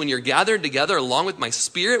Jesus, when you're gathered together along with my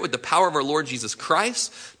spirit, with the power of our Lord Jesus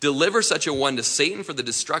Christ, deliver such a one to Satan for the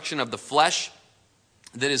destruction of the flesh,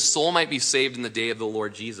 that his soul might be saved in the day of the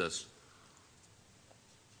Lord Jesus.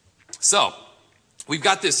 So, we've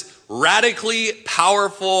got this radically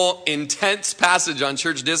powerful, intense passage on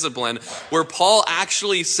church discipline where Paul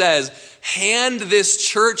actually says, hand this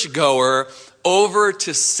churchgoer over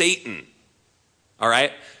to Satan. All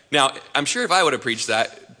right? Now, I'm sure if I would have preached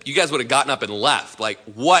that, you guys would have gotten up and left. Like,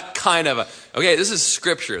 what kind of okay, this is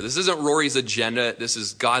scripture. This isn't Rory's agenda. This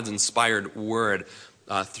is God's inspired word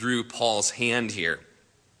through Paul's hand here.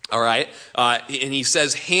 All right? And he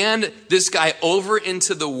says, hand this guy over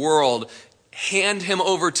into the world. Hand him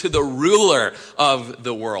over to the ruler of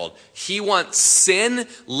the world. He wants sin.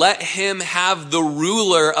 Let him have the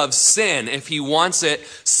ruler of sin if he wants it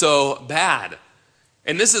so bad.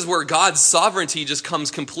 And this is where God's sovereignty just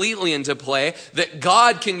comes completely into play, that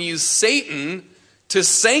God can use Satan to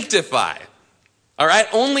sanctify. All right?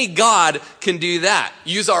 Only God can do that.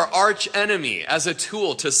 Use our arch enemy as a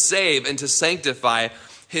tool to save and to sanctify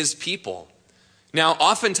his people. Now,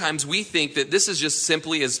 oftentimes we think that this is just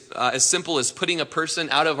simply as simple as putting a person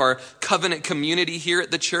out of our covenant community here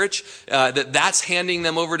at the church, that's handing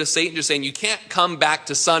them over to Satan, just saying you can't come back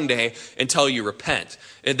to Sunday until you repent.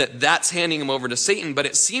 And that's handing them over to Satan, but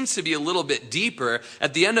it seems to be a little bit deeper.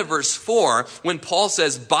 At the end of verse 4, when Paul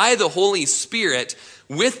says, by the Holy Spirit,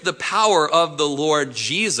 with the power of the Lord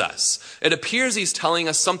Jesus. It appears he's telling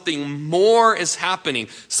us something more is happening,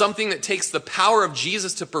 something that takes the power of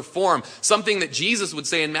Jesus to perform, something that Jesus would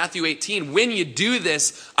say in Matthew 18, when you do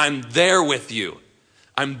this, I'm there with you.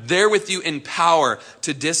 I'm there with you in power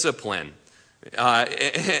to discipline.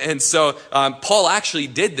 And so Paul actually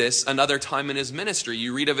did this another time in his ministry.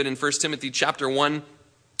 You read of it in 1 Timothy chapter 1,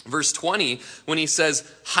 verse 20, when he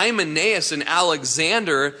says, Hymenaeus and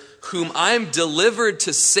Alexander, whom I'm delivered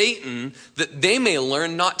to Satan, that they may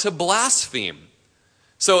learn not to blaspheme.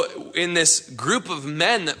 So in this group of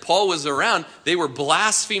men that Paul was around, they were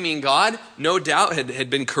blaspheming God, no doubt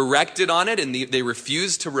had been corrected on it, and they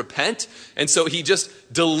refused to repent. And so he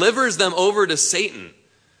just delivers them over to Satan.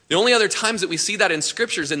 The only other times that we see that in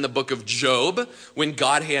Scripture is in the book of Job, when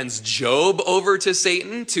God hands Job over to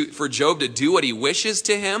Satan for Job to do what he wishes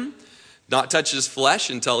to him, not touch his flesh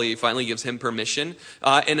until he finally gives him permission.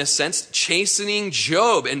 In a sense, chastening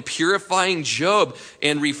Job and purifying Job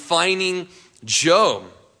and refining Job.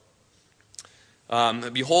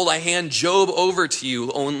 Behold, I hand Job over to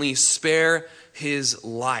you, only spare his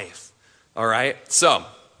life. All right? So,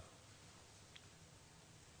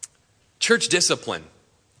 church discipline.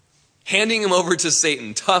 Handing him over to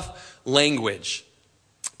Satan, tough language,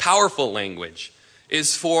 powerful language,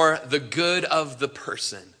 is for the good of the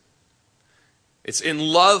person. It's in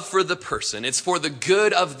love for the person. It's for the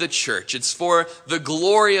good of the church. It's for the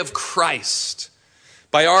glory of Christ.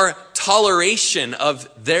 By our toleration of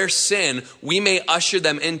their sin, we may usher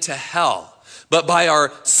them into hell. But by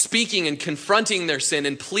our speaking and confronting their sin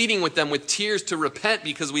and pleading with them with tears to repent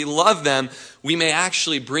because we love them, we may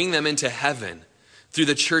actually bring them into heaven through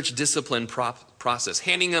the church discipline process.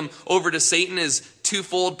 Handing them over to Satan is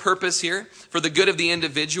twofold purpose here. For the good of the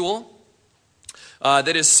individual,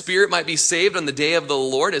 that his spirit might be saved on the day of the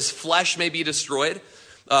Lord, his flesh may be destroyed,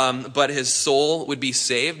 but his soul would be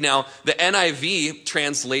saved. Now, the NIV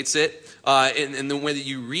translates it, in the way that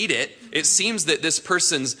you read it, it seems that this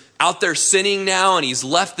person's out there sinning now, and he's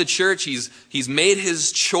left the church, he's made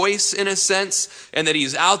his choice in a sense, and that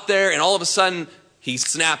he's out there, and all of a sudden, he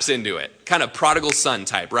snaps into it. Kind of prodigal son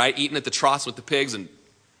type, right? Eating at the troughs with the pigs and,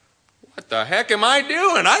 what the heck am I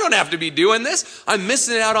doing? I don't have to be doing this. I'm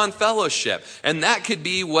missing out on fellowship. And that could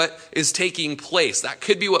be what is taking place. That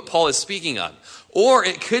could be what Paul is speaking of. Or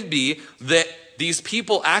it could be that these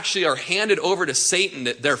people actually are handed over to Satan,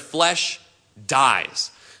 that their flesh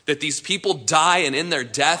dies. That these people die, and in their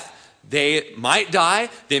death, they might die.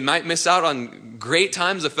 They might miss out on great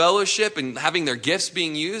times of fellowship and having their gifts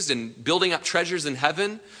being used and building up treasures in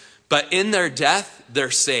heaven. But in their death,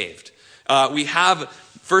 they're saved. We have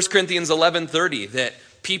 1 Corinthians 11:30, that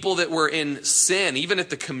people that were in sin, even at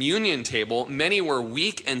the communion table, many were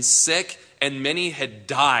weak and sick, and many had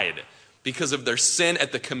died because of their sin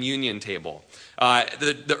at the communion table.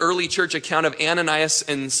 The early church account of Ananias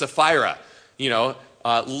and Sapphira,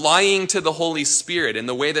 lying to the Holy Spirit in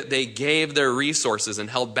the way that they gave their resources and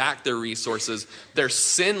held back their resources. Their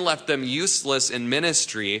sin left them useless in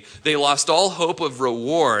ministry. They lost all hope of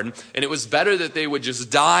reward, and it was better that they would just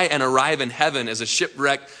die and arrive in heaven as a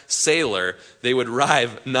shipwrecked sailor. They would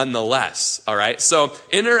arrive nonetheless, all right? So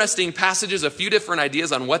interesting passages, a few different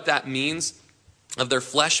ideas on what that means of their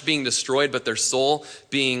flesh being destroyed, but their soul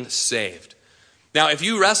being saved. Now, if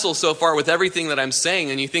you wrestle so far with everything that I'm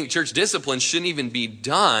saying and you think church discipline shouldn't even be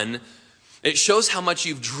done, it shows how much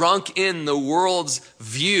you've drunk in the world's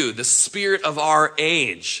view, the spirit of our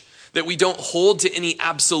age, that we don't hold to any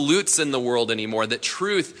absolutes in the world anymore, that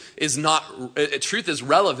truth is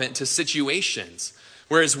relevant to situations.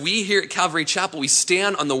 Whereas we here at Calvary Chapel, we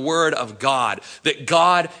stand on the word of God, that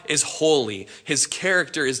God is holy. His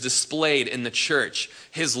character is displayed in the church.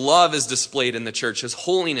 His love is displayed in the church. His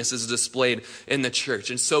holiness is displayed in the church.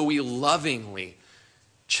 And so we lovingly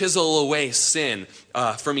chisel away sin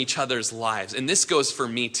from each other's lives. And this goes for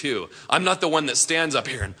me too. I'm not the one that stands up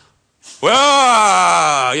here and,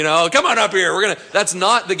 well, come on up here. That's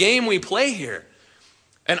not the game we play here.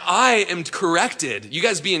 And I am corrected. You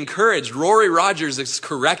guys be encouraged. Rory Rogers is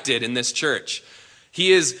corrected in this church.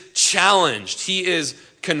 He is challenged. He is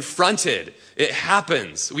confronted. It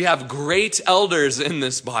happens. We have great elders in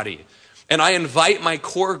this body. And I invite my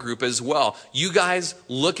core group as well. You guys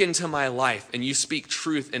look into my life and you speak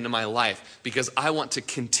truth into my life because I want to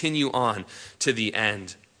continue on to the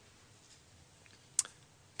end.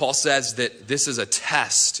 Paul says that this is a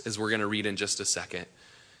test, as we're going to read in just a second.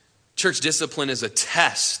 Church discipline is a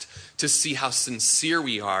test to see how sincere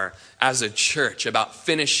we are as a church about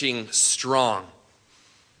finishing strong.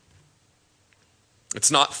 It's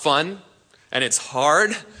not fun and it's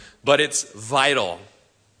hard, but it's vital.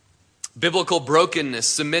 Biblical brokenness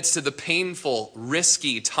submits to the painful,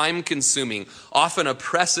 risky, time-consuming, often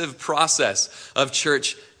oppressive process of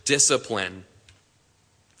church discipline.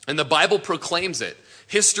 And the Bible proclaims it.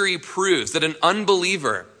 History proves that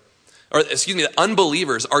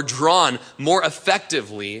unbelievers are drawn more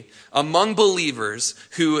effectively among believers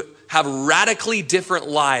who have radically different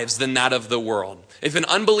lives than that of the world. If an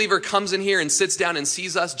unbeliever comes in here and sits down and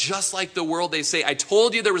sees us just like the world, they say, I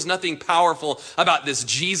told you there was nothing powerful about this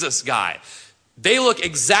Jesus guy. They look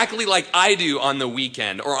exactly like I do on the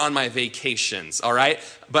weekend or on my vacations, all right?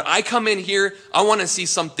 But I come in here, I want to see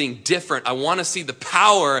something different. I want to see the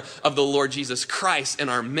power of the Lord Jesus Christ in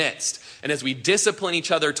our midst. And as we discipline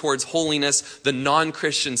each other towards holiness, the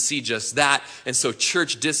non-Christians see just that. And so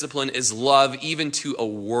church discipline is love even to a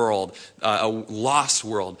world, a lost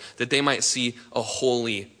world, that they might see a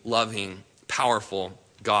holy, loving, powerful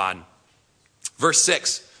God. Verse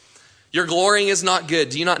 6, your glorying is not good.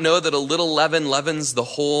 Do you not know that a little leaven leavens the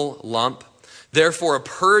whole lump? Therefore,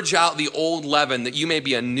 purge out the old leaven that you may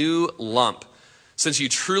be a new lump, since you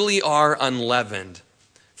truly are unleavened.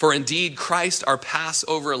 For indeed, Christ, our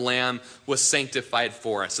Passover lamb, was sanctified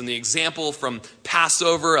for us. And the example from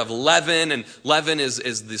Passover of leaven, and leaven is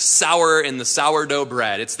the sour in the sourdough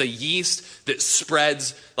bread. It's the yeast that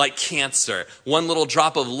spreads like cancer. One little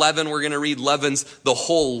drop of leaven, we're going to read, leavens the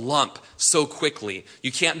whole lump so quickly.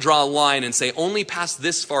 You can't draw a line and say, only pass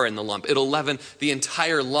this far in the lump. It'll leaven the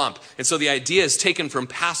entire lump. And so the idea is taken from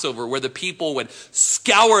Passover, where the people would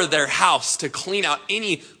scour their house to clean out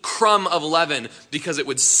any crumb of leaven because it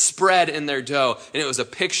would spread in their dough. And it was a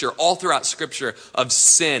picture all throughout Scripture of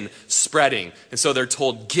sin spreading. And so they're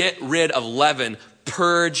told, get rid of leaven,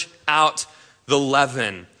 purge out the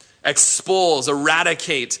leaven, expose,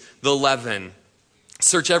 eradicate the leaven.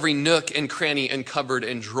 Search every nook and cranny and cupboard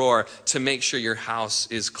and drawer to make sure your house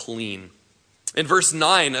is clean. In verse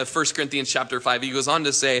 9 of 1 Corinthians chapter 5, he goes on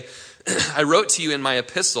to say, I wrote to you in my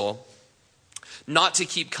epistle not to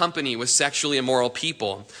keep company with sexually immoral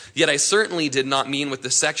people. Yet I certainly did not mean with the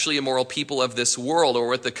sexually immoral people of this world, or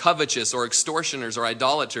with the covetous or extortioners or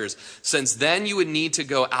idolaters, since then you would need to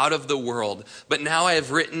go out of the world. But now I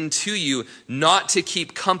have written to you not to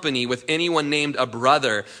keep company with anyone named a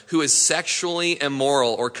brother who is sexually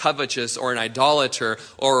immoral or covetous or an idolater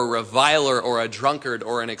or a reviler or a drunkard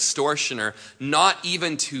or an extortioner, not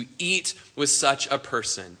even to eat with such a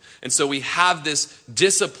person. And so we have this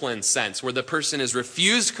discipline sense where the person has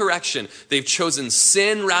refused correction. They've chosen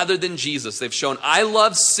sin rather than Jesus. They've shown, I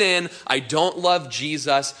love sin. I don't love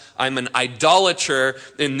Jesus. I'm an idolater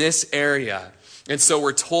in this area. And so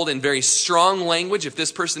we're told in very strong language, if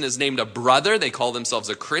this person is named a brother, they call themselves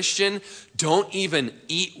a Christian, don't even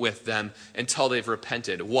eat with them until they've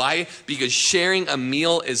repented. Why? Because sharing a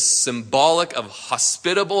meal is symbolic of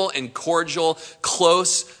hospitable and cordial,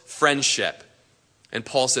 close friendship. And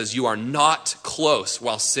Paul says, you are not close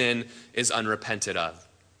while sin is unrepented of.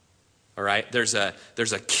 All right, there's a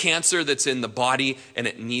cancer that's in the body and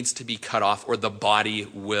it needs to be cut off or the body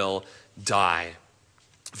will die.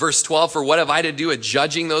 Verse 12, for what have I to do with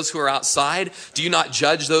judging those who are outside? Do you not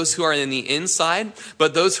judge those who are in the inside?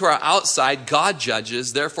 But those who are outside, God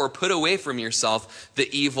judges. Therefore, put away from yourself the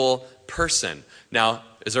evil person. Now,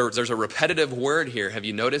 there's a repetitive word here. Have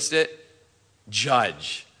you noticed it?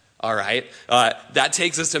 Judge. All right. That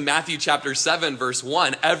takes us to Matthew chapter 7, verse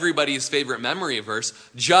 1, everybody's favorite memory verse.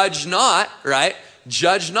 Judge not, right?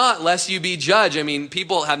 Judge not, lest you be judged. I mean,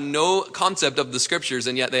 people have no concept of the scriptures,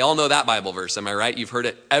 and yet they all know that Bible verse. Am I right? You've heard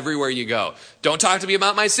it everywhere you go. Don't talk to me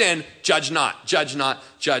about my sin. Judge not, judge not,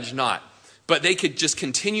 judge not. But they could just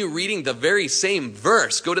continue reading the very same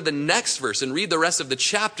verse. Go to the next verse and read the rest of the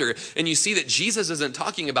chapter, and you see that Jesus isn't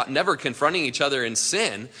talking about never confronting each other in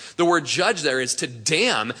sin. The word judge there is to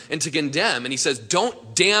damn and to condemn. And he says,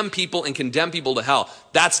 don't damn people and condemn people to hell.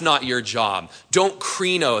 That's not your job. Don't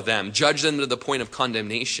crino them, judge them to the point of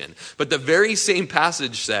condemnation. But the very same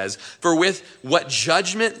passage says, for with what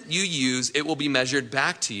judgment you use, it will be measured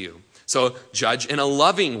back to you. So judge in a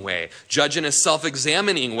loving way. Judge in a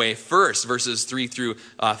self-examining way first. Verses 3 through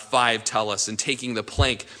 5 tell us, and taking the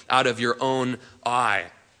plank out of your own eye.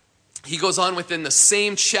 He goes on within the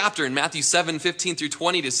same chapter in Matthew 7, 15 through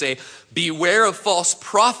 20 to say, beware of false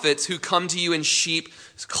prophets who come to you in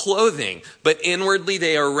sheep's clothing, but inwardly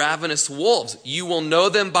they are ravenous wolves. You will know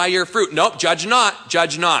them by your fruit. Nope, judge not,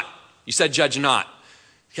 judge not. You said judge not.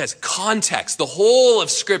 Guys, context, the whole of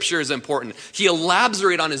Scripture is important. He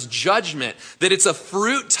elaborates on his judgment, that it's a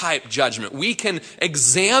fruit type judgment. We can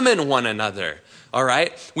examine one another, all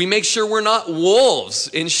right? We make sure we're not wolves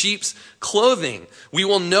in sheep's clothing. We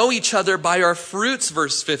will know each other by our fruits,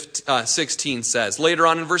 verse 16 says. Later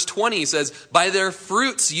on in verse 20, he says, by their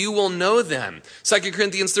fruits you will know them. 2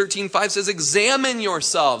 Corinthians 13:5 says, examine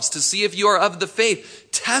yourselves to see if you are of the faith.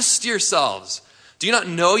 Test yourselves. Do you not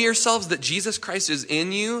know yourselves that Jesus Christ is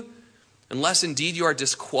in you? Unless indeed you are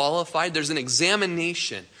disqualified. There's an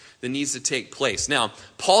examination that needs to take place. Now,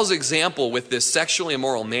 Paul's example with this sexually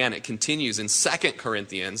immoral man, it continues in 2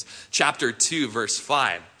 Corinthians chapter 2, verse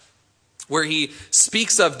 5, where he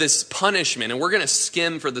speaks of this punishment. And we're going to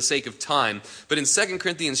skim for the sake of time. But in 2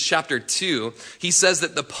 Corinthians chapter 2, he says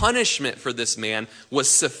that the punishment for this man was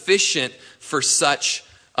sufficient for such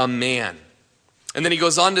a man. And then he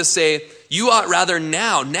goes on to say, you ought rather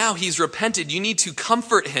now he's repented, you need to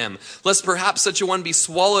comfort him, lest perhaps such a one be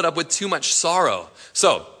swallowed up with too much sorrow.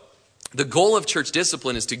 So, the goal of church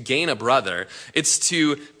discipline is to gain a brother. It's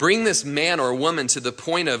to bring this man or woman to the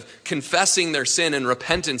point of confessing their sin and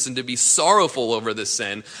repentance and to be sorrowful over the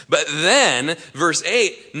sin. But then, verse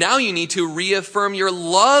 8, now you need to reaffirm your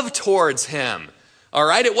love towards him. All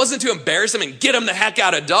right, it wasn't to embarrass them and get them the heck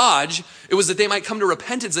out of Dodge. It was that they might come to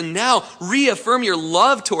repentance and now reaffirm your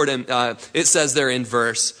love toward him. It says there in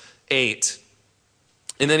verse 8.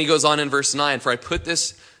 And then he goes on in verse 9, for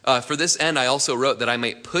this end I also wrote that I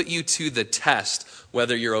might put you to the test,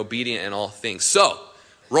 whether you're obedient in all things. So,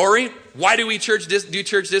 Rory, why do we do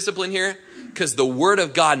church discipline here? Because the word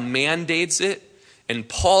of God mandates it. And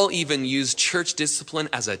Paul even used church discipline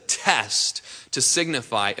as a test to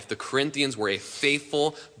signify if the Corinthians were a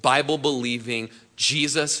faithful, Bible-believing,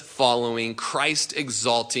 Jesus-following,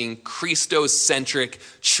 Christ-exalting, Christocentric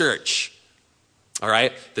church. All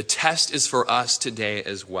right? The test is for us today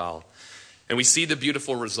as well. And we see the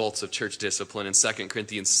beautiful results of church discipline in 2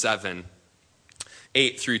 Corinthians 7,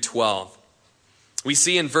 8 through 12. We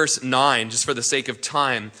see in verse 9, just for the sake of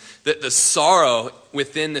time, that the sorrow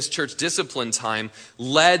within this church discipline time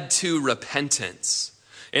led to repentance.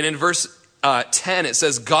 And in verse 10, it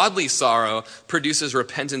says, godly sorrow produces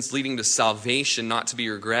repentance leading to salvation, not to be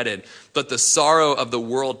regretted. But the sorrow of the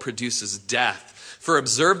world produces death. For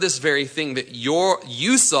observe this very thing, that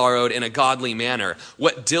you sorrowed in a godly manner.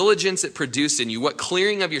 What diligence it produced in you, what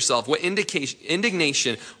clearing of yourself, what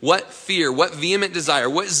indignation, what fear, what vehement desire,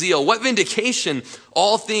 what zeal, what vindication, in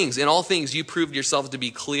all things you proved yourself to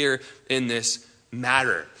be clear in this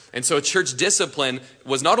matter. And so church discipline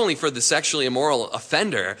was not only for the sexually immoral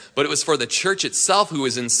offender, but it was for the church itself who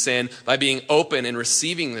was in sin by being open and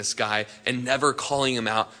receiving this guy and never calling him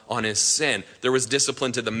out on his sin. There was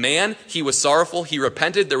discipline to the man. He was sorrowful. He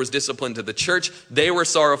repented. There was discipline to the church. They were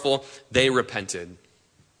sorrowful. They repented.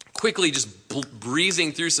 Quickly just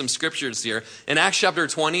breezing through some scriptures here. In Acts chapter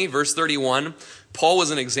 20, verse 31, Paul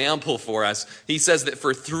was an example for us. He says that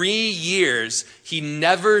for 3 years, he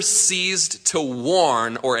never ceased to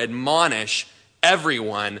warn or admonish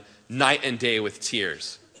everyone night and day with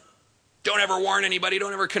tears. Don't ever warn anybody.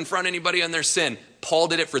 Don't ever confront anybody on their sin. Paul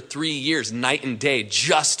did it for 3 years, night and day,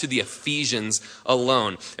 just to the Ephesians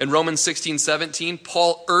alone. In Romans 16:17,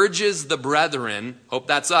 Paul urges the brethren, hope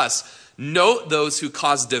that's us, note those who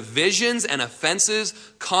cause divisions and offenses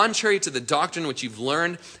contrary to the doctrine which you've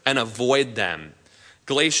learned, and avoid them.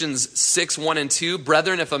 Galatians 6:1-2,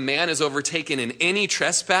 brethren, if a man is overtaken in any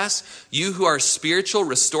trespass, you who are spiritual,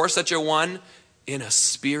 restore such a one in a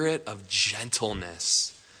spirit of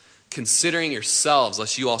gentleness, considering yourselves,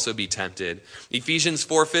 lest you also be tempted. Ephesians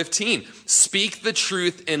 4:15, speak the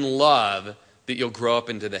truth in love, that you'll grow up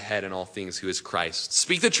into the head in all things, who is Christ.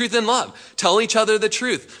 Speak the truth in love. Tell each other the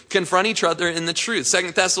truth. Confront each other in the truth.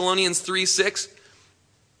 2 Thessalonians 3:6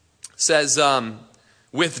 says,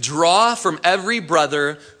 withdraw from every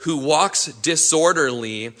brother who walks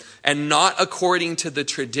disorderly and not according to the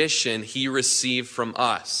tradition he received from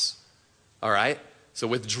us. All right? So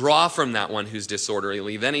withdraw from that one who's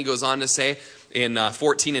disorderly. Then he goes on to say in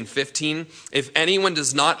 14 and 15, if anyone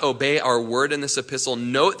does not obey our word in this epistle,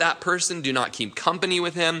 note that person, do not keep company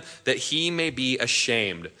with him, that he may be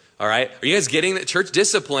ashamed. All right? Are you guys getting that church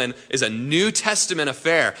discipline is a New Testament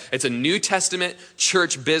affair? It's a New Testament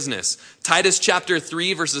church business. Titus chapter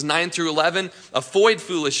 3, verses 9-11, avoid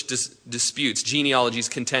foolish disputes, genealogies,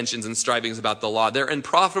 contentions, and strivings about the law. They're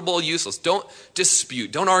unprofitable, useless. Don't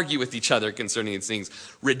dispute. Don't argue with each other concerning these things.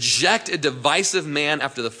 Reject a divisive man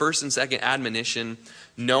after the first and second admonition,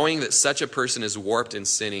 knowing that such a person is warped in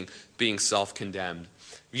sinning, being self-condemned.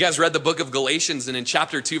 You guys read the book of Galatians, and in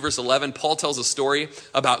chapter 2, verse 11, Paul tells a story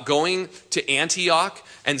about going to Antioch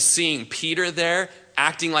and seeing Peter there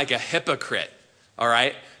acting like a hypocrite, all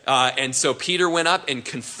right? And so Peter went up and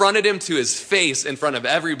confronted him to his face in front of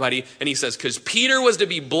everybody, and he says, because Peter was to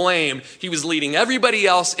be blamed, he was leading everybody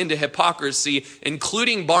else into hypocrisy,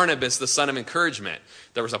 including Barnabas, the son of encouragement.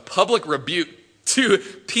 There was a public rebuke to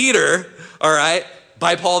Peter, all right,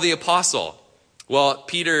 by Paul the apostle. Well,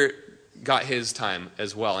 Peter got his time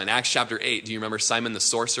as well. In Acts chapter 8, do you remember Simon the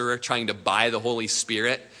sorcerer trying to buy the Holy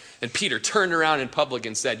Spirit? And Peter turned around in public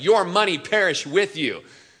and said, your money perish with you.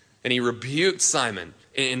 And he rebuked Simon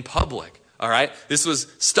in public. All right? This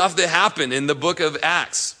was stuff that happened in the book of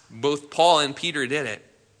Acts. Both Paul and Peter did it.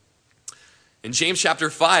 In James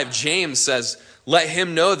chapter 5, James says, let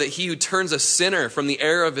him know that he who turns a sinner from the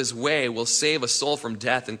error of his way will save a soul from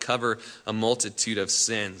death and cover a multitude of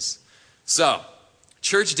sins. So,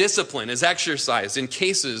 church discipline is exercised in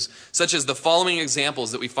cases such as the following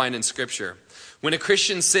examples that we find in Scripture. When a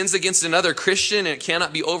Christian sins against another Christian and it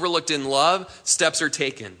cannot be overlooked in love, steps are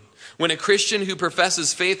taken. When a Christian who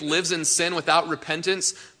professes faith lives in sin without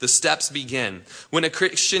repentance, the steps begin. When a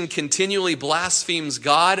Christian continually blasphemes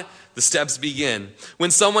God, the steps begin. When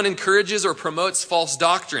someone encourages or promotes false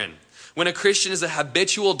doctrine. When a Christian is a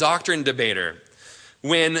habitual doctrine debater.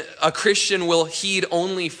 When a Christian will heed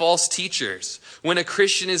only false teachers. When a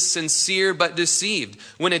Christian is sincere but deceived.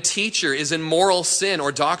 When a teacher is in moral sin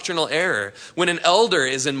or doctrinal error. When an elder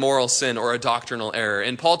is in moral sin or a doctrinal error.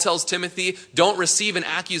 And Paul tells Timothy, don't receive an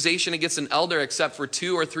accusation against an elder except for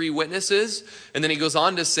 2 or 3 witnesses. And then he goes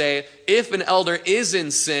on to say, if an elder is in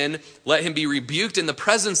sin, let him be rebuked in the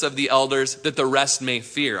presence of the elders that the rest may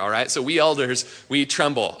fear. All right, so we elders, we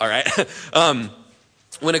tremble. All right.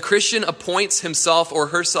 When a Christian appoints himself or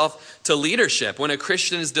herself to leadership, when a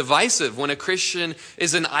Christian is divisive, when a Christian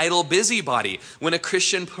is an idle busybody, when a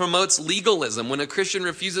Christian promotes legalism, when a Christian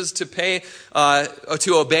refuses to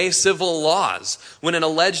obey civil laws, when an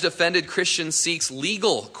alleged offended Christian seeks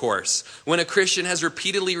legal course, when a Christian has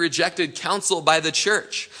repeatedly rejected counsel by the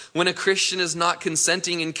church, when a Christian is not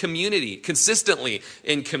consistently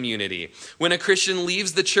in community, when a Christian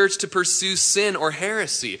leaves the church to pursue sin or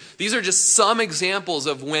heresy. These are just some examples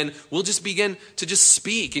of when we'll just begin to just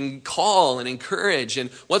speak and call and encourage and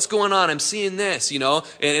what's going on? I'm seeing this, and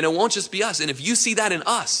it won't just be us. And if you see that in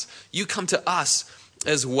us, you come to us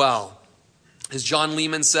as well. As John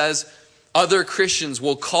Lehman says, other Christians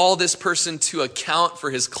will call this person to account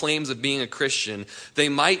for his claims of being a Christian. They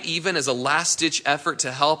might even, as a last-ditch effort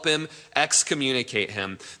to help him, excommunicate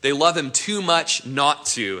him. They love him too much not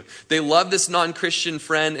to. They love this non-Christian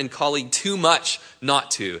friend and colleague too much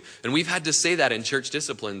not to. And we've had to say that in church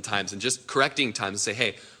discipline times and just correcting times and say,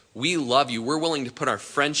 hey, we love you. We're willing to put our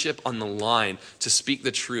friendship on the line to speak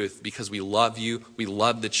the truth because we love you. We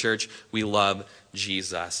love the church. We love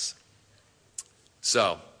Jesus.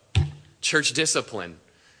 So, church discipline,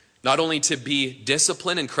 not only to be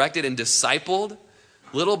disciplined and corrected and discipled,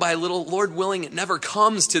 little by little, Lord willing, it never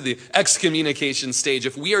comes to the excommunication stage.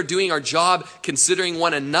 If we are doing our job considering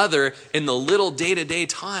one another in the little day-to-day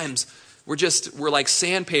times, We're like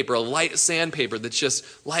sandpaper, a light sandpaper that's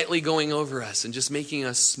just lightly going over us and just making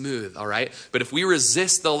us smooth, all right? But if we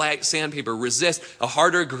resist the light sandpaper, a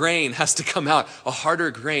harder grain has to come out. A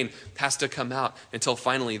harder grain has to come out until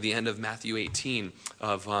finally the end of Matthew 18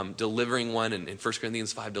 of delivering one, and in 1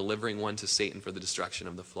 Corinthians 5, delivering one to Satan for the destruction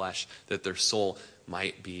of the flesh, that their soul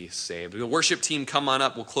might be saved. The worship team, come on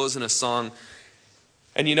up. We'll close in a song.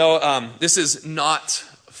 And this is not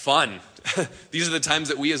fun. These are the times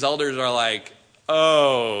that we as elders are like,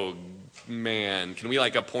 oh man, can we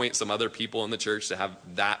appoint some other people in the church to have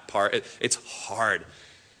that part? It's hard.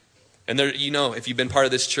 And there, if you've been part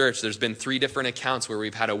of this church, there's been 3 different accounts where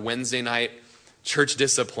we've had a Wednesday night church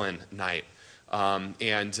discipline night. And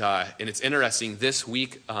it's interesting, this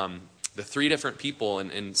week, the 3 different people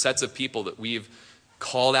and sets of people that we've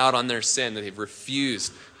called out on their sin, that they've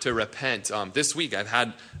refused to repent. This week I've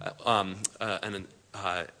had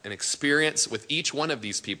an experience with each one of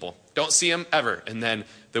these people. Don't see them ever. And then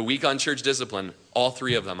the week on church discipline, all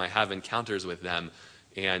 3 of them, I have encounters with them.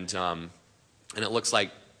 And it looks like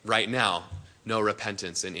right now, no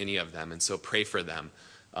repentance in any of them. And so pray for them.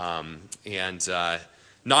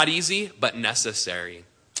 Not easy, but necessary.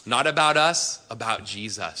 Not about us, about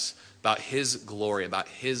Jesus, about his glory, about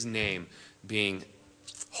his name being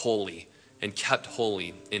holy and kept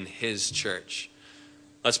holy in his church.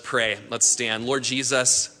 Let's pray. Let's stand. Lord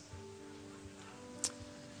Jesus,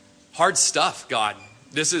 hard stuff, God.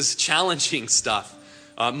 This is challenging stuff.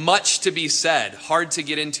 Much to be said. Hard to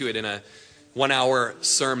get into it in a 1-hour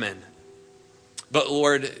sermon. But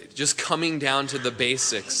Lord, just coming down to the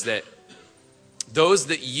basics, that those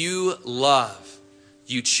that you love,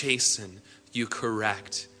 you chasten, you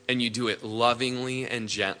correct, and you do it lovingly and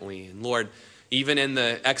gently. And Lord, even in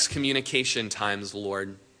the excommunication times,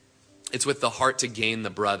 Lord, it's with the heart to gain the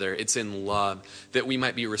brother. It's in love that we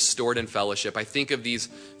might be restored in fellowship. I think of these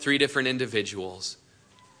 3 different individuals,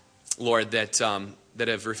 Lord, that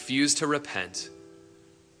have refused to repent,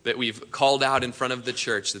 that we've called out in front of the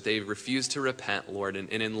church, that they've refused to repent, Lord, and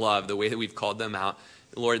in love, the way that we've called them out.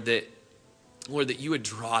 Lord, that you would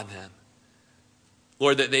draw them.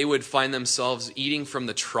 Lord, that they would find themselves eating from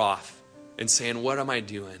the trough and saying, what am I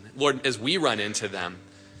doing? Lord, as we run into them,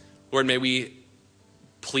 Lord, may we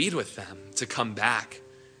plead with them to come back,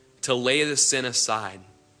 to lay the sin aside.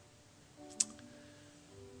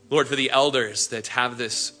 Lord, for the elders that have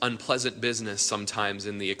this unpleasant business sometimes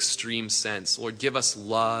in the extreme sense, Lord, give us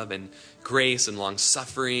love and grace and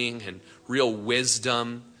long-suffering and real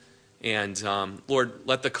wisdom. And Lord,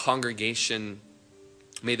 let the congregation,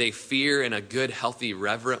 may they fear in a good, healthy,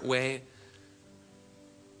 reverent way.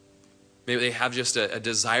 May they have just a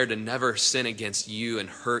desire to never sin against you and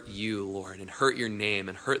hurt you, Lord, and hurt your name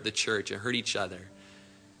and hurt the church and hurt each other.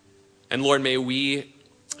 And Lord, may we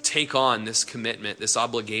take on this commitment, this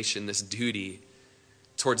obligation, this duty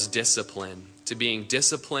towards discipline, to being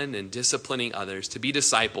disciplined and disciplining others, to be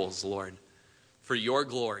disciples, Lord, for your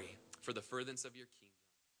glory, for the furtherance of your kingdom.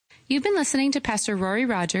 You've been listening to Pastor Rory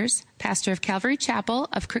Rogers, pastor of Calvary Chapel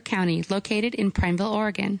of Crook County, located in Prineville,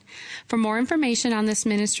 Oregon. For more information on this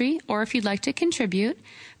ministry, or if you'd like to contribute,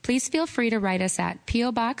 please feel free to write us at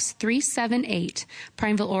P.O. Box 378,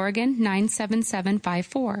 Prineville, Oregon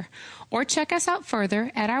 97754, or check us out further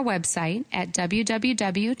at our website at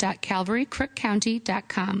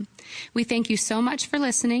www.calvarycrookcounty.com. We thank you so much for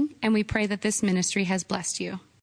listening, and we pray that this ministry has blessed you.